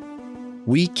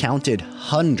 we counted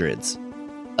hundreds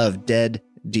of dead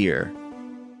deer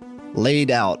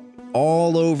laid out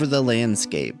all over the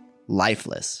landscape,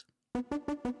 lifeless.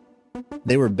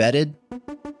 They were bedded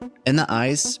in the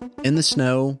ice, in the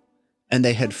snow, and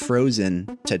they had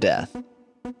frozen to death.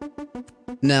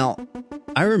 Now,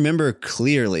 I remember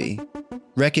clearly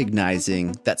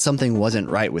recognizing that something wasn't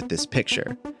right with this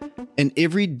picture. And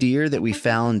every deer that we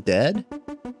found dead,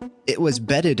 it was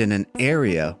bedded in an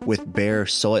area with bare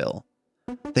soil.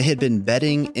 They had been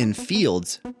bedding in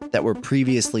fields that were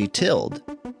previously tilled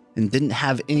and didn't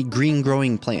have any green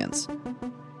growing plants.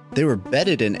 They were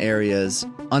bedded in areas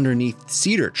underneath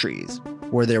cedar trees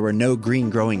where there were no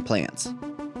green growing plants.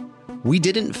 We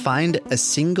didn't find a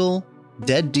single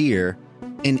dead deer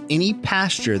in any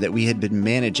pasture that we had been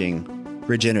managing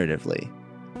regeneratively,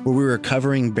 where we were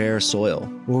covering bare soil,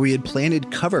 where we had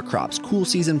planted cover crops, cool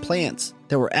season plants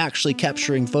that were actually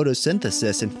capturing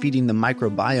photosynthesis and feeding the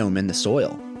microbiome in the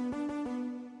soil.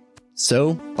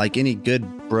 So, like any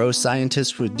good bro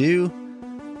scientist would do,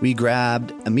 we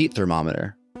grabbed a meat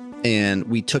thermometer and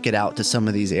we took it out to some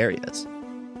of these areas.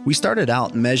 We started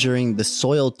out measuring the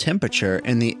soil temperature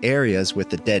in the areas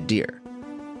with the dead deer.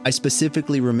 I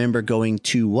specifically remember going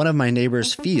to one of my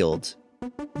neighbor's fields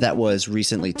that was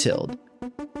recently tilled.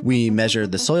 We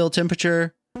measured the soil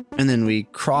temperature, and then we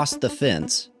crossed the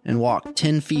fence and walked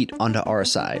 10 feet onto our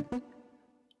side.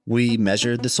 We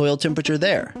measured the soil temperature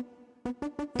there,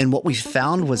 and what we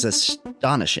found was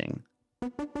astonishing.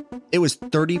 It was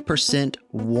 30%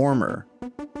 warmer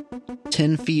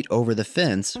 10 feet over the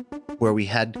fence where we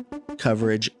had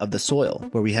coverage of the soil,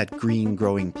 where we had green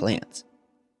growing plants.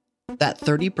 That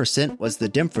 30% was the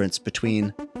difference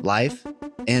between life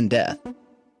and death.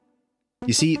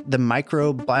 You see, the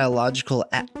microbiological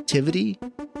activity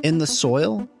in the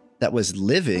soil that was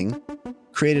living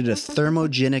created a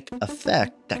thermogenic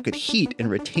effect that could heat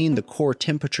and retain the core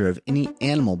temperature of any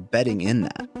animal bedding in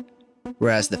that.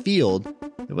 Whereas the field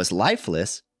that was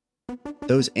lifeless,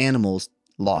 those animals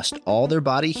lost all their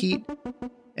body heat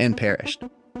and perished.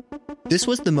 This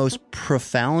was the most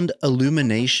profound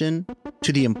illumination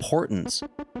to the importance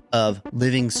of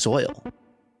living soil.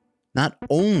 Not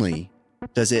only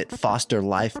does it foster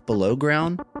life below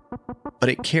ground, but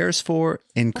it cares for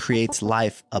and creates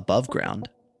life above ground.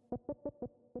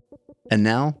 And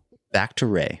now, back to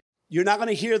Ray. You're not going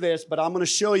to hear this, but I'm going to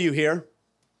show you here.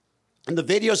 And the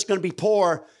video is going to be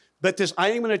poor, but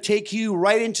I am going to take you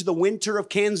right into the winter of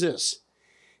Kansas.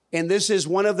 And this is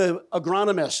one of the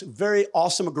agronomists, very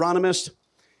awesome agronomist.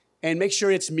 And make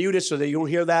sure it's muted so that you don't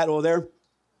hear that over there.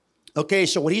 Okay,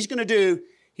 so what he's going to do,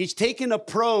 he's taking a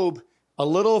probe, a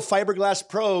little fiberglass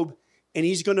probe, and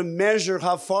he's going to measure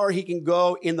how far he can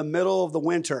go in the middle of the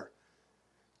winter.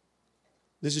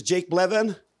 This is Jake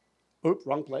Blevin. Oops,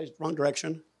 wrong place, wrong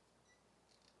direction.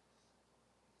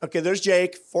 Okay, there's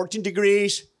Jake, 14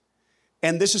 degrees.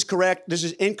 And this is correct. This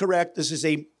is incorrect. This is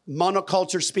a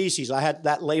monoculture species. I had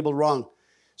that labeled wrong.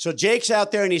 So Jake's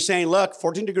out there and he's saying, look,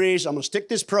 14 degrees. I'm going to stick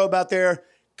this probe out there.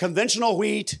 Conventional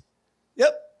wheat.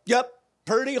 Yep,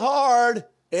 pretty hard.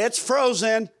 It's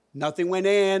frozen. Nothing went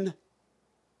in.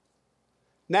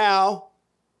 Now,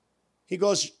 he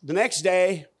goes the next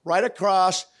day right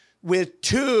across with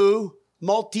two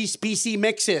multi-species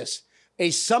mixes, a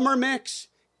summer mix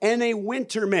and a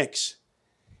winter mix.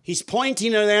 He's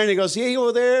pointing over there and he goes, hey,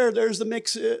 over there, there's the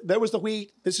mix. There was the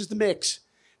wheat. This is the mix.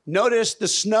 Notice the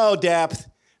snow depth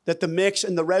that the mix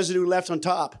and the residue left on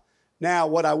top. Now,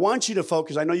 what I want you to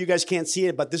focus, I know you guys can't see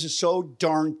it, but this is so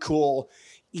darn cool.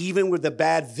 Even with the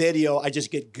bad video, I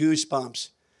just get goosebumps.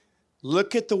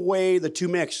 Look at the way the two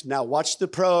mix. Now, watch the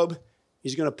probe.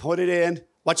 He's going to put it in.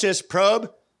 Watch this. Probe.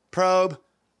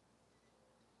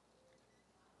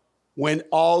 Went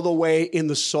all the way in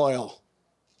the soil.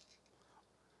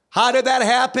 How did that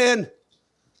happen?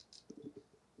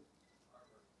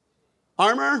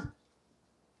 Armor?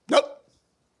 Nope.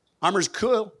 Armor's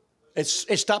cool. It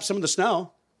stopped some of the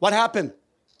snow. What happened?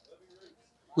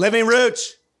 Living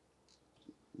roots.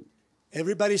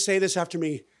 Everybody say this after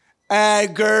me.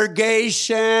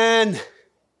 Aggregation.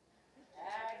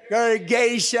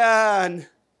 Aggregation.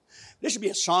 This should be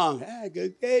a song.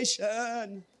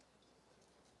 Aggregation.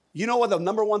 You know what the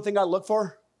number one thing I look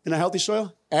for in a healthy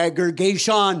soil?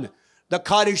 Aggregation. The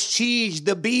cottage cheese,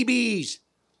 the BBs.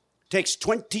 Takes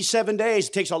 27 days.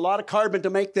 It takes a lot of carbon to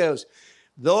make those.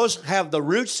 Those have the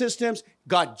root systems,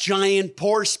 got giant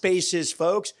pore spaces,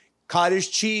 folks.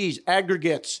 Cottage cheese,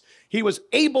 aggregates. He was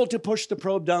able to push the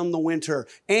probe down the winter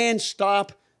and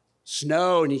stop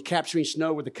snow, and he's capturing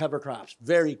snow with the cover crops.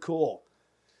 Very cool.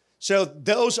 So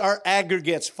those are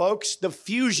aggregates, folks. The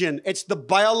fusion, it's the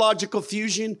biological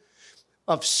fusion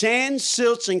of sand,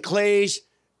 silts, and clays,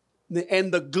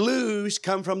 and the glues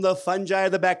come from the fungi,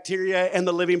 the bacteria, and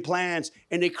the living plants,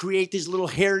 and they create these little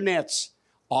hair nets.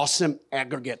 Awesome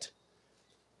aggregate.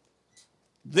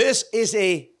 This is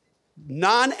a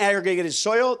non-aggregated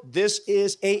soil. This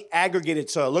is a aggregated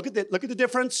soil. Look at the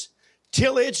difference.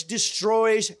 Tillage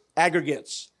destroys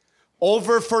aggregates.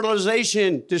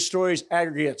 Over-fertilization destroys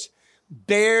aggregates.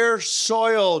 Bare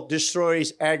soil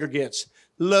destroys aggregates.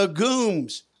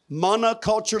 Legumes,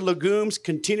 monoculture legumes,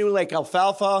 continue like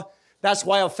alfalfa. That's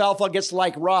why alfalfa gets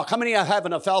like rock. How many have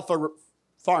an alfalfa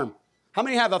farm? How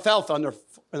many have alfalfa on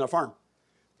their farm?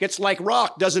 Gets like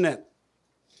rock, doesn't it?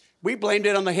 We blamed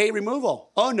it on the hay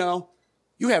removal. Oh no,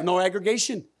 you have no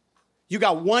aggregation. You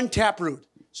got one taproot.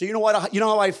 So you know what? You know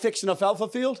how I fix an alfalfa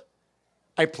field?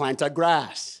 I plant a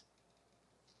grass.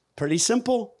 Pretty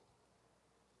simple.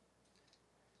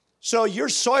 So your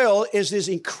soil is this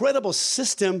incredible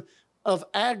system of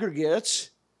aggregates.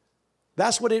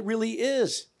 That's what it really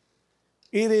is.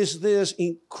 It is this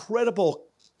incredible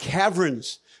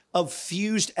caverns of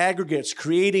fused aggregates,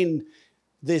 creating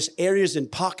these areas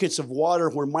and pockets of water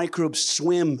where microbes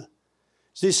swim.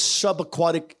 It's this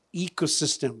subaquatic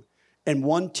ecosystem. And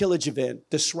one tillage event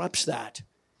disrupts that.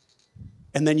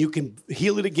 And then you can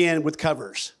heal it again with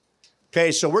covers.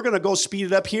 Okay, so we're going to go speed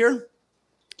it up here.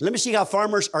 Let me see how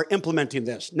farmers are implementing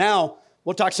this. Now,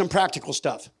 we'll talk some practical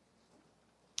stuff.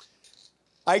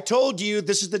 I told you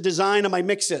this is the design of my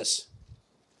mixes.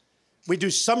 We do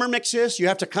summer mixes. You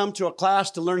have to come to a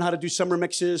class to learn how to do summer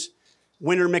mixes,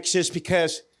 winter mixes,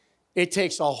 because it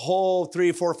takes a whole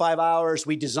 3, 4, 5 hours.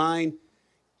 We design.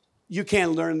 You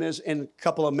can't learn this in a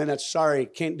couple of minutes. Sorry,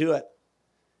 can't do it.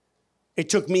 It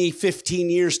took me 15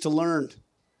 years to learn.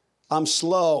 I'm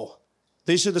slow.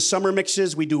 These are the summer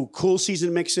mixes. We do cool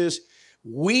season mixes.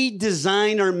 We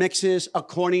design our mixes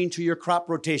according to your crop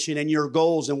rotation and your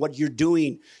goals and what you're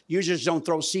doing. You just don't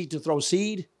throw seed to throw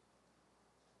seed.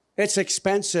 It's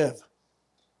expensive.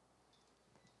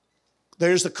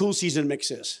 There's the cool season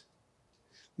mixes.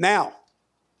 Now,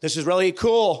 this is really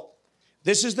cool.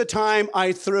 This is the time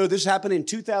I threw, this happened in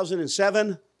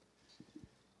 2007,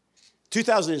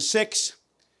 2006.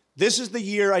 This is the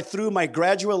year I threw my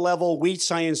graduate level wheat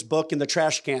science book in the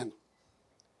trash can.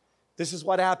 This is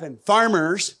what happened.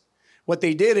 Farmers, what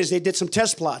they did is they did some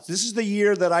test plots. This is the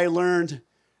year that I learned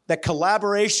that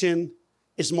collaboration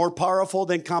is more powerful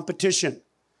than competition.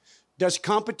 Does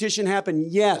competition happen?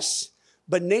 Yes.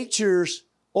 But nature's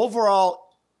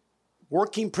overall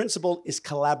working principle is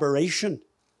collaboration.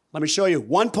 Let me show you.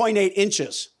 1.8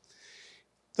 inches.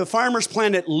 The farmers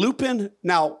planted lupin.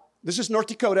 Now, this is North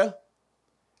Dakota.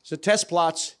 So test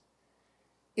plots.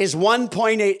 Is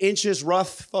 1.8 inches rough,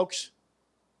 folks?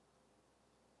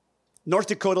 North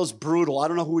Dakota's brutal. I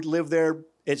don't know who would live there.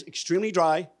 It's extremely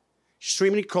dry,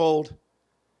 extremely cold.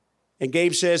 And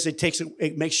Gabe says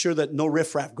it makes sure that no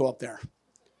riffraff go up there.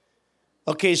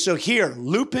 Okay, so here,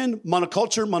 lupin,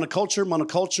 monoculture, monoculture,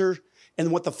 monoculture.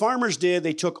 And what the farmers did,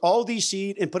 they took all these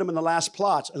seed and put them in the last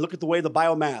plots. And look at the way the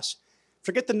biomass.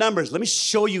 Forget the numbers. Let me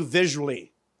show you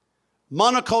visually.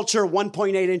 Monoculture,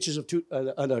 1.8 inches of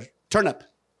a turnip.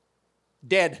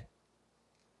 Dead.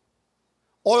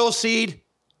 Oil seed,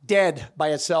 dead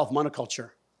by itself, monoculture.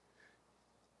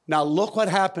 Now look what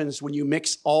happens when you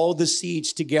mix all the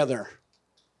seeds together.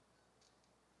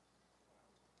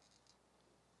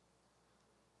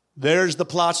 There's the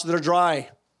plots that are dry.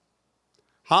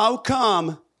 How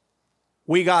come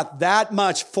we got that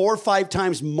much, 4 or 5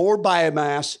 times more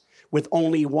biomass with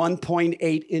only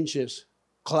 1.8 inches?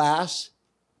 Class,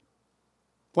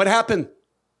 what happened?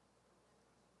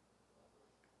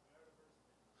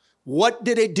 What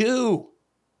did it do?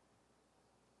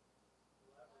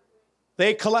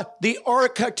 They collect the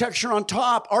architecture on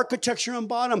top, architecture on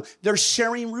bottom. They're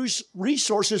sharing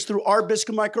resources through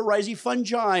arbuscular mycorrhizae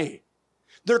fungi.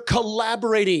 They're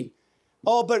collaborating.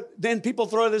 Oh, but then people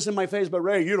throw this in my face, but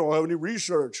Ray, you don't have any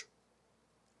research.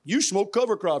 You smoke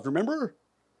cover crops, remember?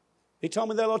 They tell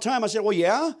me that all the time. I said, well,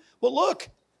 yeah. Well, look,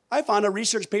 I found a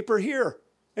research paper here.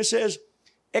 It says,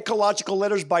 Ecological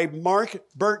Letters by Mark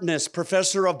Burtness,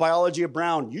 Professor of Biology at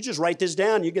Brown. You just write this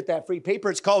down. You get that free paper.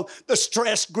 It's called The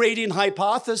Stress Gradient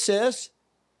Hypothesis.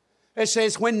 It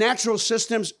says when natural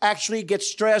systems actually get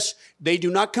stressed, they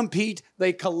do not compete,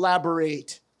 they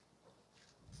collaborate.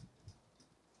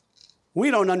 We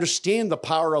don't understand the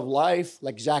power of life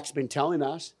like Zach's been telling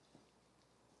us.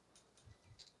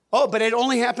 Oh, but it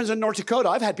only happens in North Dakota.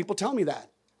 I've had people tell me that.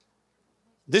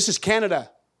 This is Canada.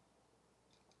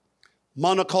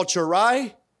 Monoculture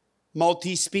rye,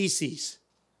 multi-species.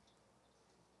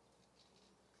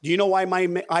 Do you know why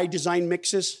I design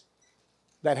mixes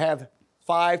that have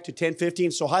 5 to 10,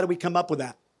 15? So how do we come up with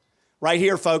that? Right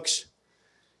here, folks.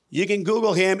 You can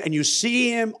Google him and you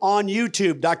see him on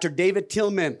YouTube, Dr. David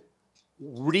Tillman.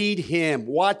 Read him,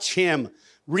 watch him,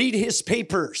 read his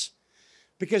papers.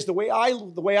 Because the way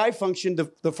I functioned,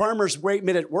 the farmers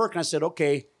made it work. And I said,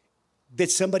 okay,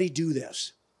 did somebody do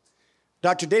this?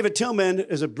 Dr. David Tillman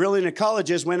is a brilliant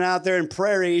ecologist, went out there in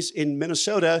prairies in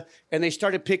Minnesota, and they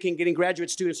started getting graduate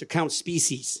students to count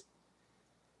species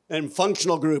and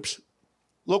functional groups.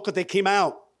 Look what they came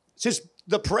out. Since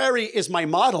the prairie is my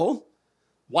model,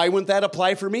 why wouldn't that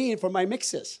apply for me and for my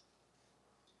mixes?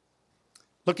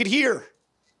 Look at here.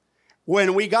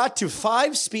 When we got to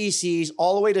 5 species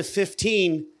all the way to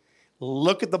 15,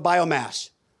 look at the biomass.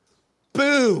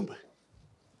 Boom.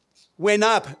 Went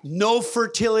up. No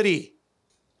fertility.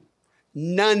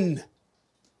 None.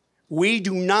 We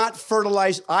do not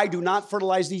fertilize. I do not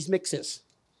fertilize these mixes.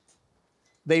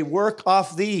 They work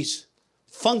off these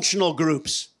functional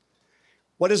groups.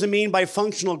 What does it mean by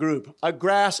functional group? A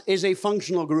grass is a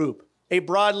functional group. A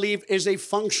broadleaf is a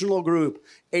functional group.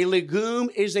 A legume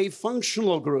is a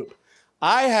functional group.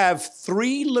 I have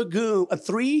 3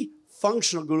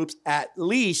 functional groups at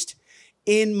least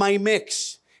in my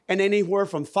mix, and anywhere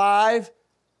from 5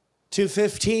 to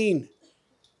 15.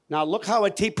 Now look how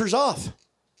it tapers off.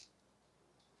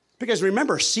 Because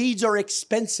remember, seeds are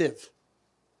expensive.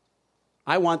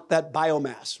 I want that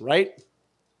biomass, right?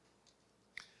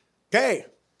 Okay,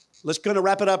 let's gonna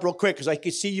wrap it up real quick because I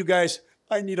can see you guys.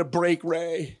 I need a break,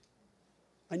 Ray.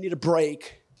 I need a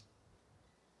break.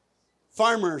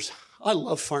 Farmers, I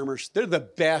love farmers. They're the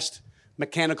best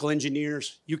mechanical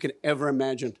engineers you can ever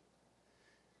imagine.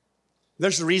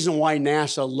 There's the reason why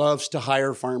NASA loves to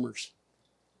hire farmers.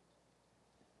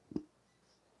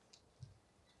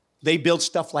 They build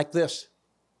stuff like this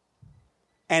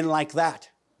and like that.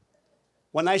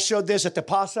 When I showed this at the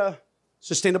PASA,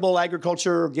 Sustainable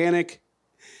Agriculture, Organic,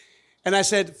 and I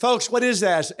said, folks, what is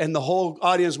that? And the whole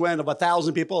audience went of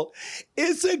 1,000 people.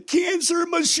 It's a cancer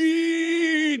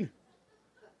machine.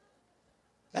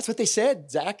 That's what they said,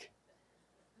 Zach.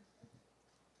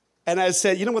 And I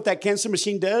said, you know what that cancer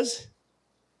machine does?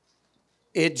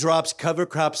 It drops cover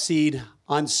crop seed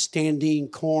on standing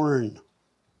corn.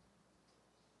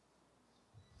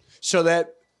 So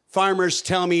that farmers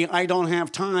tell me I don't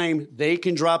have time, they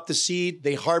can drop the seed,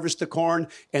 they harvest the corn,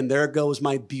 and there goes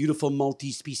my beautiful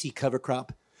multi-species cover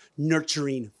crop,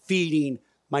 nurturing, feeding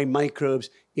my microbes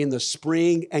in the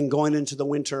spring and going into the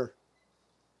winter.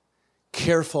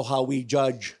 Careful how we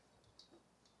judge.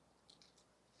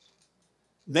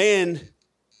 Then,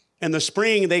 in the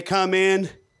spring, they come in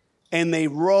and they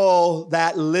roll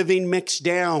that living mix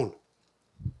down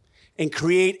and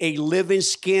create a living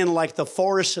skin like the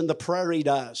forest and the prairie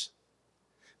does.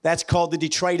 That's called the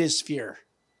detritosphere.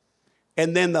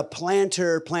 And then the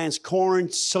planter plants corn,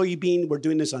 soybean. We're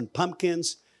doing this on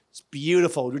pumpkins. It's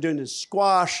beautiful. We're doing this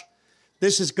squash.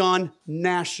 This has gone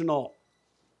national.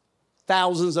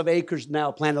 Thousands of acres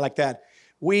now planted like that.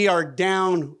 We are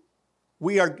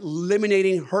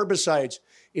eliminating herbicides.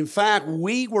 In fact,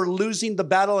 we were losing the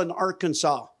battle in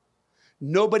Arkansas.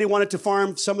 Nobody wanted to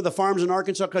farm some of the farms in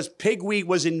Arkansas because pigweed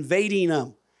was invading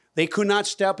them. They could not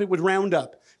stop it with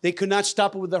Roundup. They could not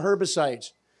stop it with the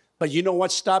herbicides. But you know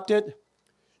what stopped it?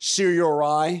 Cereal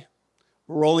rye,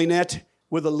 rolling it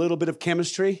with a little bit of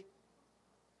chemistry.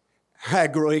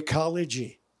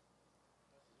 Agroecology.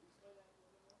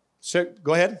 So,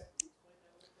 go ahead.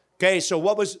 Okay, so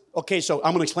I'm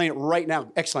going to explain it right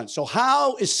now. Excellent. So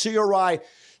how is cereal rye?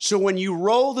 So when you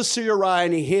roll the cereal rye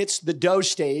and it hits the dough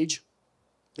stage,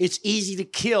 it's easy to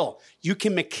kill. You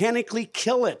can mechanically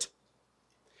kill it.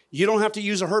 You don't have to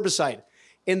use a herbicide.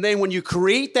 And then when you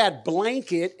create that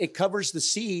blanket, it covers the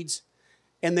seeds.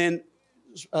 And then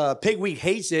pigweed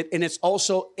hates it. And it's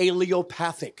also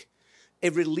allelopathic.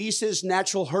 It releases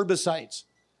natural herbicides.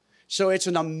 So it's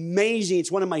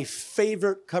one of my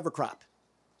favorite cover crop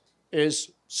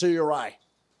is cereal rye.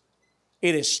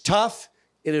 It is tough.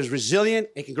 It is resilient.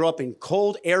 It can grow up in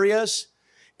cold areas.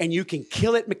 And you can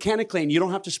kill it mechanically, and you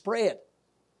don't have to spray it.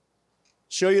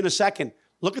 Show you in a second.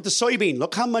 Look at the soybean.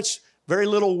 Look how much, very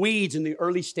little weeds in the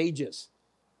early stages.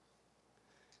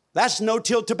 That's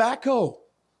no-till tobacco.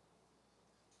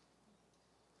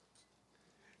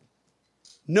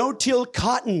 No-till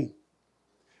cotton.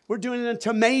 We're doing it in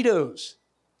tomatoes.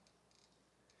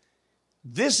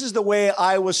 This is the way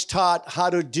I was taught how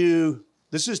to do,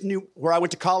 this is new, where I went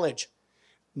to college.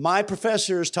 My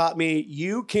professors taught me,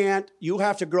 you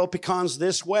have to grow pecans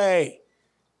this way.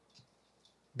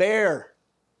 There.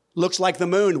 Looks like the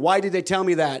moon. Why did they tell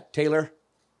me that, Taylor?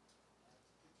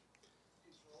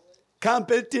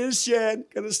 Competition.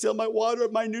 Gonna steal my water,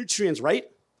 my nutrients, right?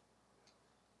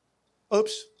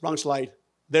 Oops, wrong slide.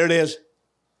 There it is.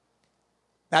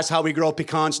 That's how we grow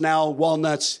pecans now,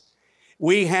 walnuts.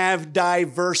 We have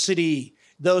diversity.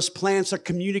 Those plants are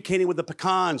communicating with the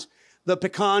pecans. The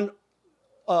pecan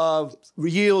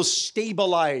yields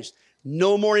stabilized.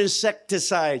 No more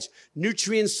insecticides.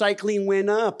 Nutrient cycling went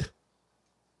up.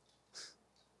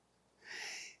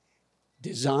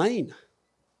 Design.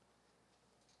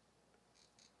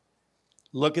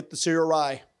 Look at the cereal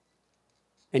rye,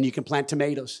 and you can plant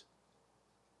tomatoes.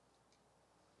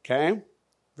 Okay?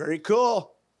 Very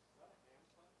cool.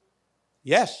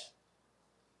 Yes.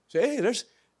 See, I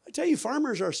tell you,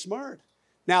 farmers are smart.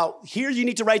 Now, here you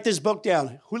need to write this book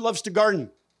down. Who loves to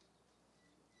garden?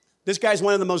 This guy's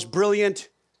one of the most brilliant.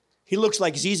 He looks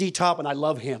like ZZ Top, and I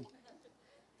love him.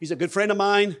 He's a good friend of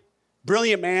mine.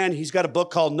 Brilliant man. He's got a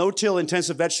book called No-Till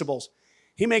Intensive Vegetables.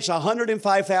 He makes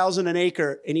 $105,000 an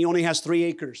acre, and he only has 3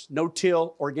 acres.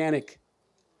 No-till, organic.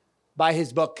 Buy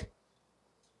his book.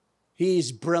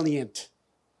 He's brilliant.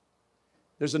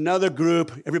 There's another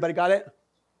group. Everybody got it?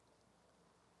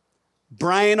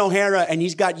 Brian O'Hara, and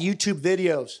he's got YouTube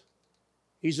videos.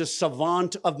 He's a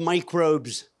savant of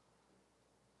microbes.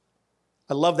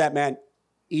 I love that man.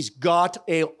 He's got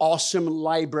an awesome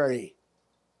library.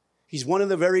 He's one of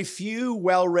the very few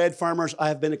well-read farmers I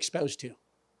have been exposed to.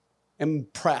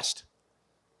 Impressed.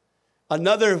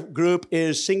 Another group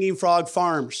is Singing Frog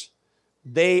Farms.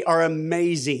 They are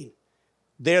amazing.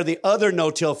 They're the other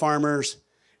no-till farmers.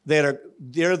 They're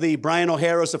the Brian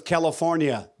O'Haras of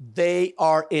California. They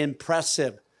are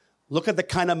impressive. Look at the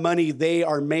kind of money they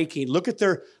are making. Look at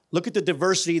the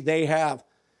diversity they have.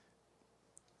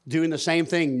 Doing the same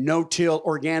thing, no-till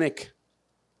organic.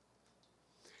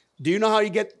 Do you know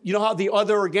how the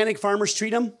other organic farmers treat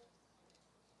them?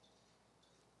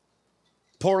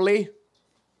 Poorly.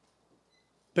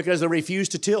 Because they refuse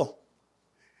to till.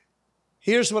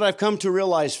 Here's what I've come to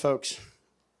realize, folks.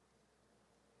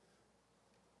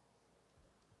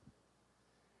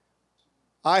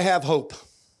 I have hope.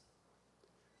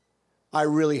 I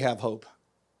really have hope.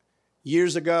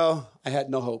 Years ago, I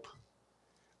had no hope.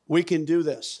 We can do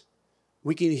this.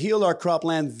 We can heal our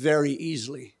cropland very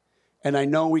easily. And I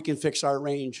know we can fix our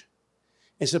range.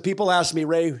 And so people ask me,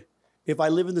 Ray, if I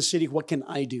live in the city, what can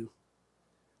I do?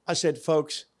 I said,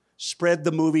 folks, spread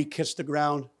the movie Kiss the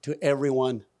Ground to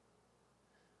everyone.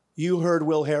 You heard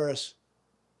Will Harris.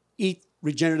 Eat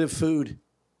regenerative food.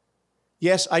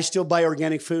 Yes, I still buy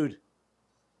organic food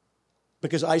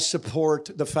because I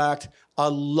support the fact I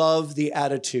love the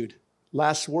attitude.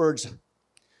 Last words.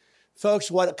 Folks,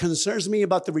 what concerns me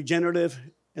about the regenerative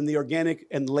and the organic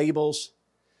and labels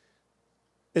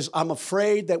is I'm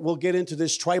afraid that we'll get into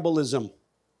this tribalism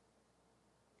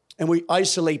and we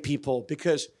isolate people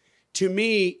because to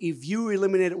me, if you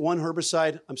eliminated one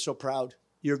herbicide, I'm so proud.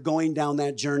 You're going down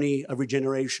that journey of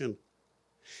regeneration.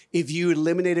 If you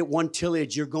eliminated one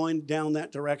tillage, you're going down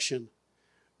that direction.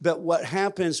 But what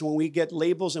happens when we get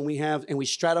labels and we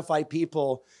stratify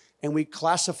people and we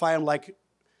classify them like,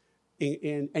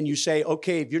 and you say,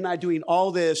 okay, if you're not doing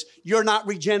all this, you're not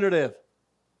regenerative.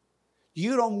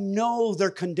 You don't know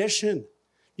their condition.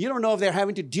 You don't know if they're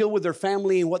having to deal with their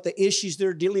family and what the issues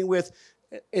they're dealing with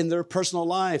in their personal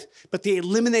life. But they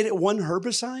eliminated one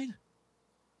herbicide?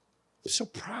 I'm so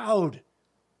proud.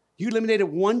 You eliminated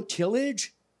one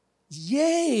tillage?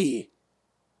 Yay!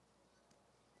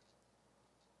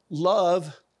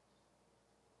 Love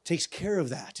takes care of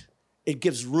that. It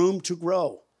gives room to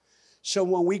grow. So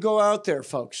when we go out there,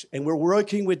 folks, and we're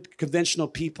working with conventional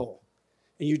people,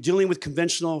 and you're dealing with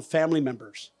conventional family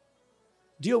members,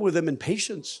 deal with them in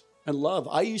patience and love.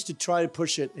 I used to try to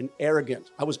push it in arrogant.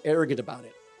 I was arrogant about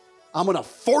it. I'm going to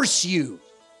force you.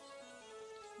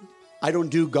 I don't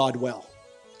do God well.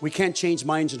 We can't change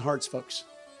minds and hearts, folks,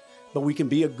 but we can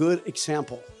be a good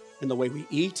example in the way we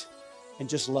eat and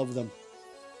just love them.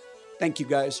 Thank you,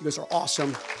 guys. You guys are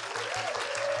awesome.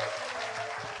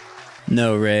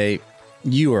 No, Ray,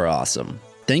 you are awesome.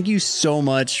 Thank you so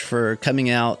much for coming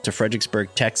out to Fredericksburg,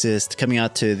 Texas, coming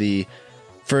out to the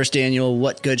first annual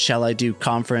What Good Shall I Do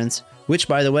conference, which,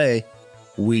 by the way,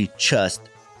 we just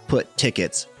put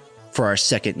tickets for our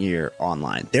second year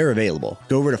online. They're available.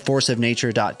 Go over to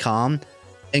forceofnature.com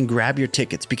and grab your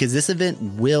tickets because this event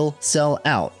will sell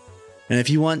out. And if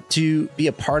you want to be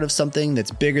a part of something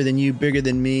that's bigger than you, bigger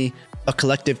than me, a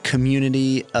collective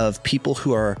community of people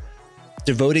who are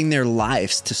devoting their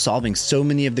lives to solving so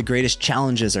many of the greatest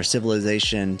challenges our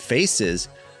civilization faces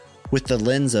with the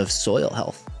lens of soil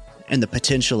health and the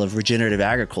potential of regenerative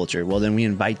agriculture, well, then we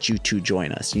invite you to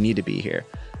join us. You need to be here.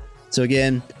 So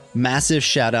again, massive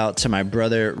shout out to my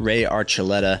brother, Ray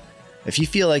Archuleta. If you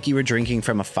feel like you were drinking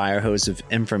from a fire hose of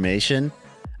information,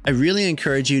 I really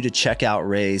encourage you to check out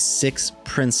Ray's 6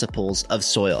 principles of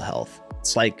soil health.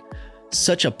 It's like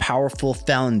such a powerful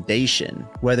foundation,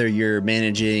 whether you're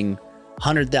managing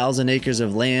 100,000 acres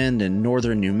of land in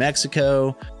northern New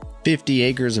Mexico, 50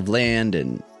 acres of land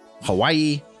in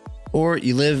Hawaii, or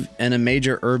you live in a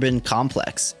major urban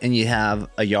complex and you have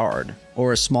a yard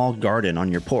or a small garden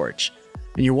on your porch.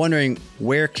 and you're wondering,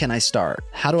 where can I start?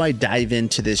 How do I dive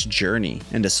into this journey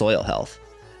into soil health?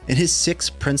 And his 6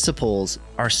 principles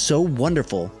are so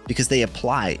wonderful because they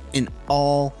apply in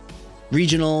all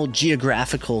regional,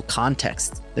 geographical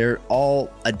contexts. They're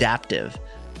all adaptive,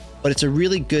 but it's a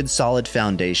really good, solid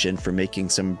foundation for making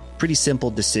some pretty simple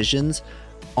decisions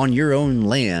on your own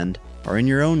land or in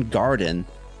your own garden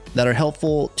that are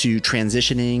helpful to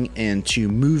transitioning and to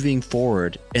moving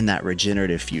forward in that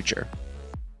regenerative future.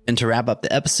 And to wrap up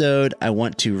the episode, I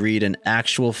want to read an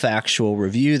actual factual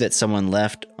review that someone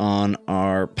left on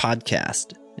our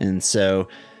podcast. And so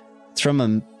it's from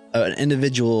an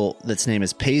individual that's name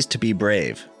is Pays to Be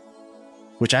Brave,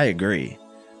 which I agree.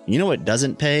 You know what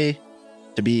doesn't pay?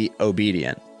 To be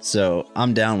obedient. So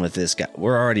I'm down with this guy.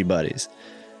 We're already buddies.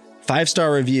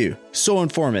 5-star review, so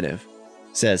informative.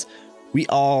 Says, we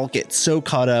all get so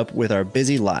caught up with our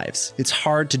busy lives. It's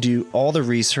hard to do all the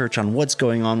research on what's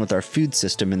going on with our food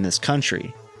system in this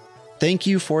country. Thank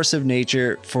you, Force of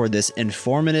Nature, for this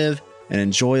informative and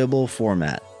enjoyable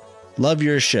format. Love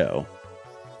your show.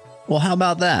 Well, how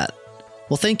about that?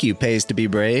 Well, thank you, Pays to Be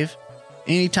Brave.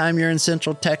 Anytime you're in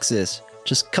Central Texas,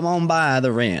 just come on by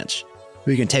the ranch.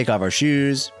 We can take off our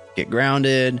shoes, get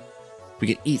grounded, we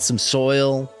can eat some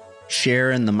soil,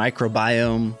 share in the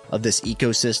microbiome of this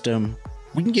ecosystem.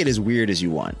 We can get as weird as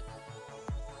you want.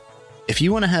 If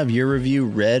you want to have your review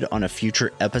read on a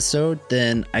future episode,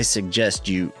 then I suggest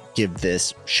you give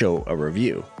this show a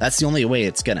review. That's the only way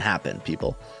it's going to happen,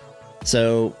 people.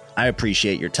 So I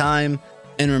appreciate your time.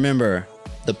 And remember,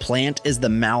 the plant is the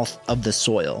mouth of the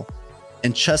soil.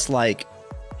 And just like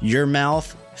your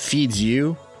mouth feeds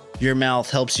you, your mouth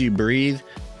helps you breathe,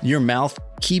 your mouth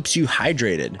keeps you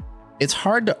hydrated. It's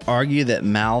hard to argue that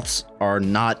mouths are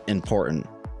not important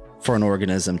for an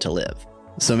organism to live.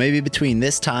 So maybe between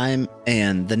this time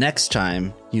and the next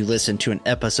time you listen to an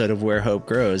episode of Where Hope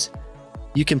Grows,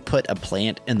 you can put a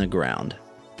plant in the ground.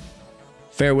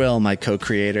 Farewell, my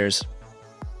co-creators.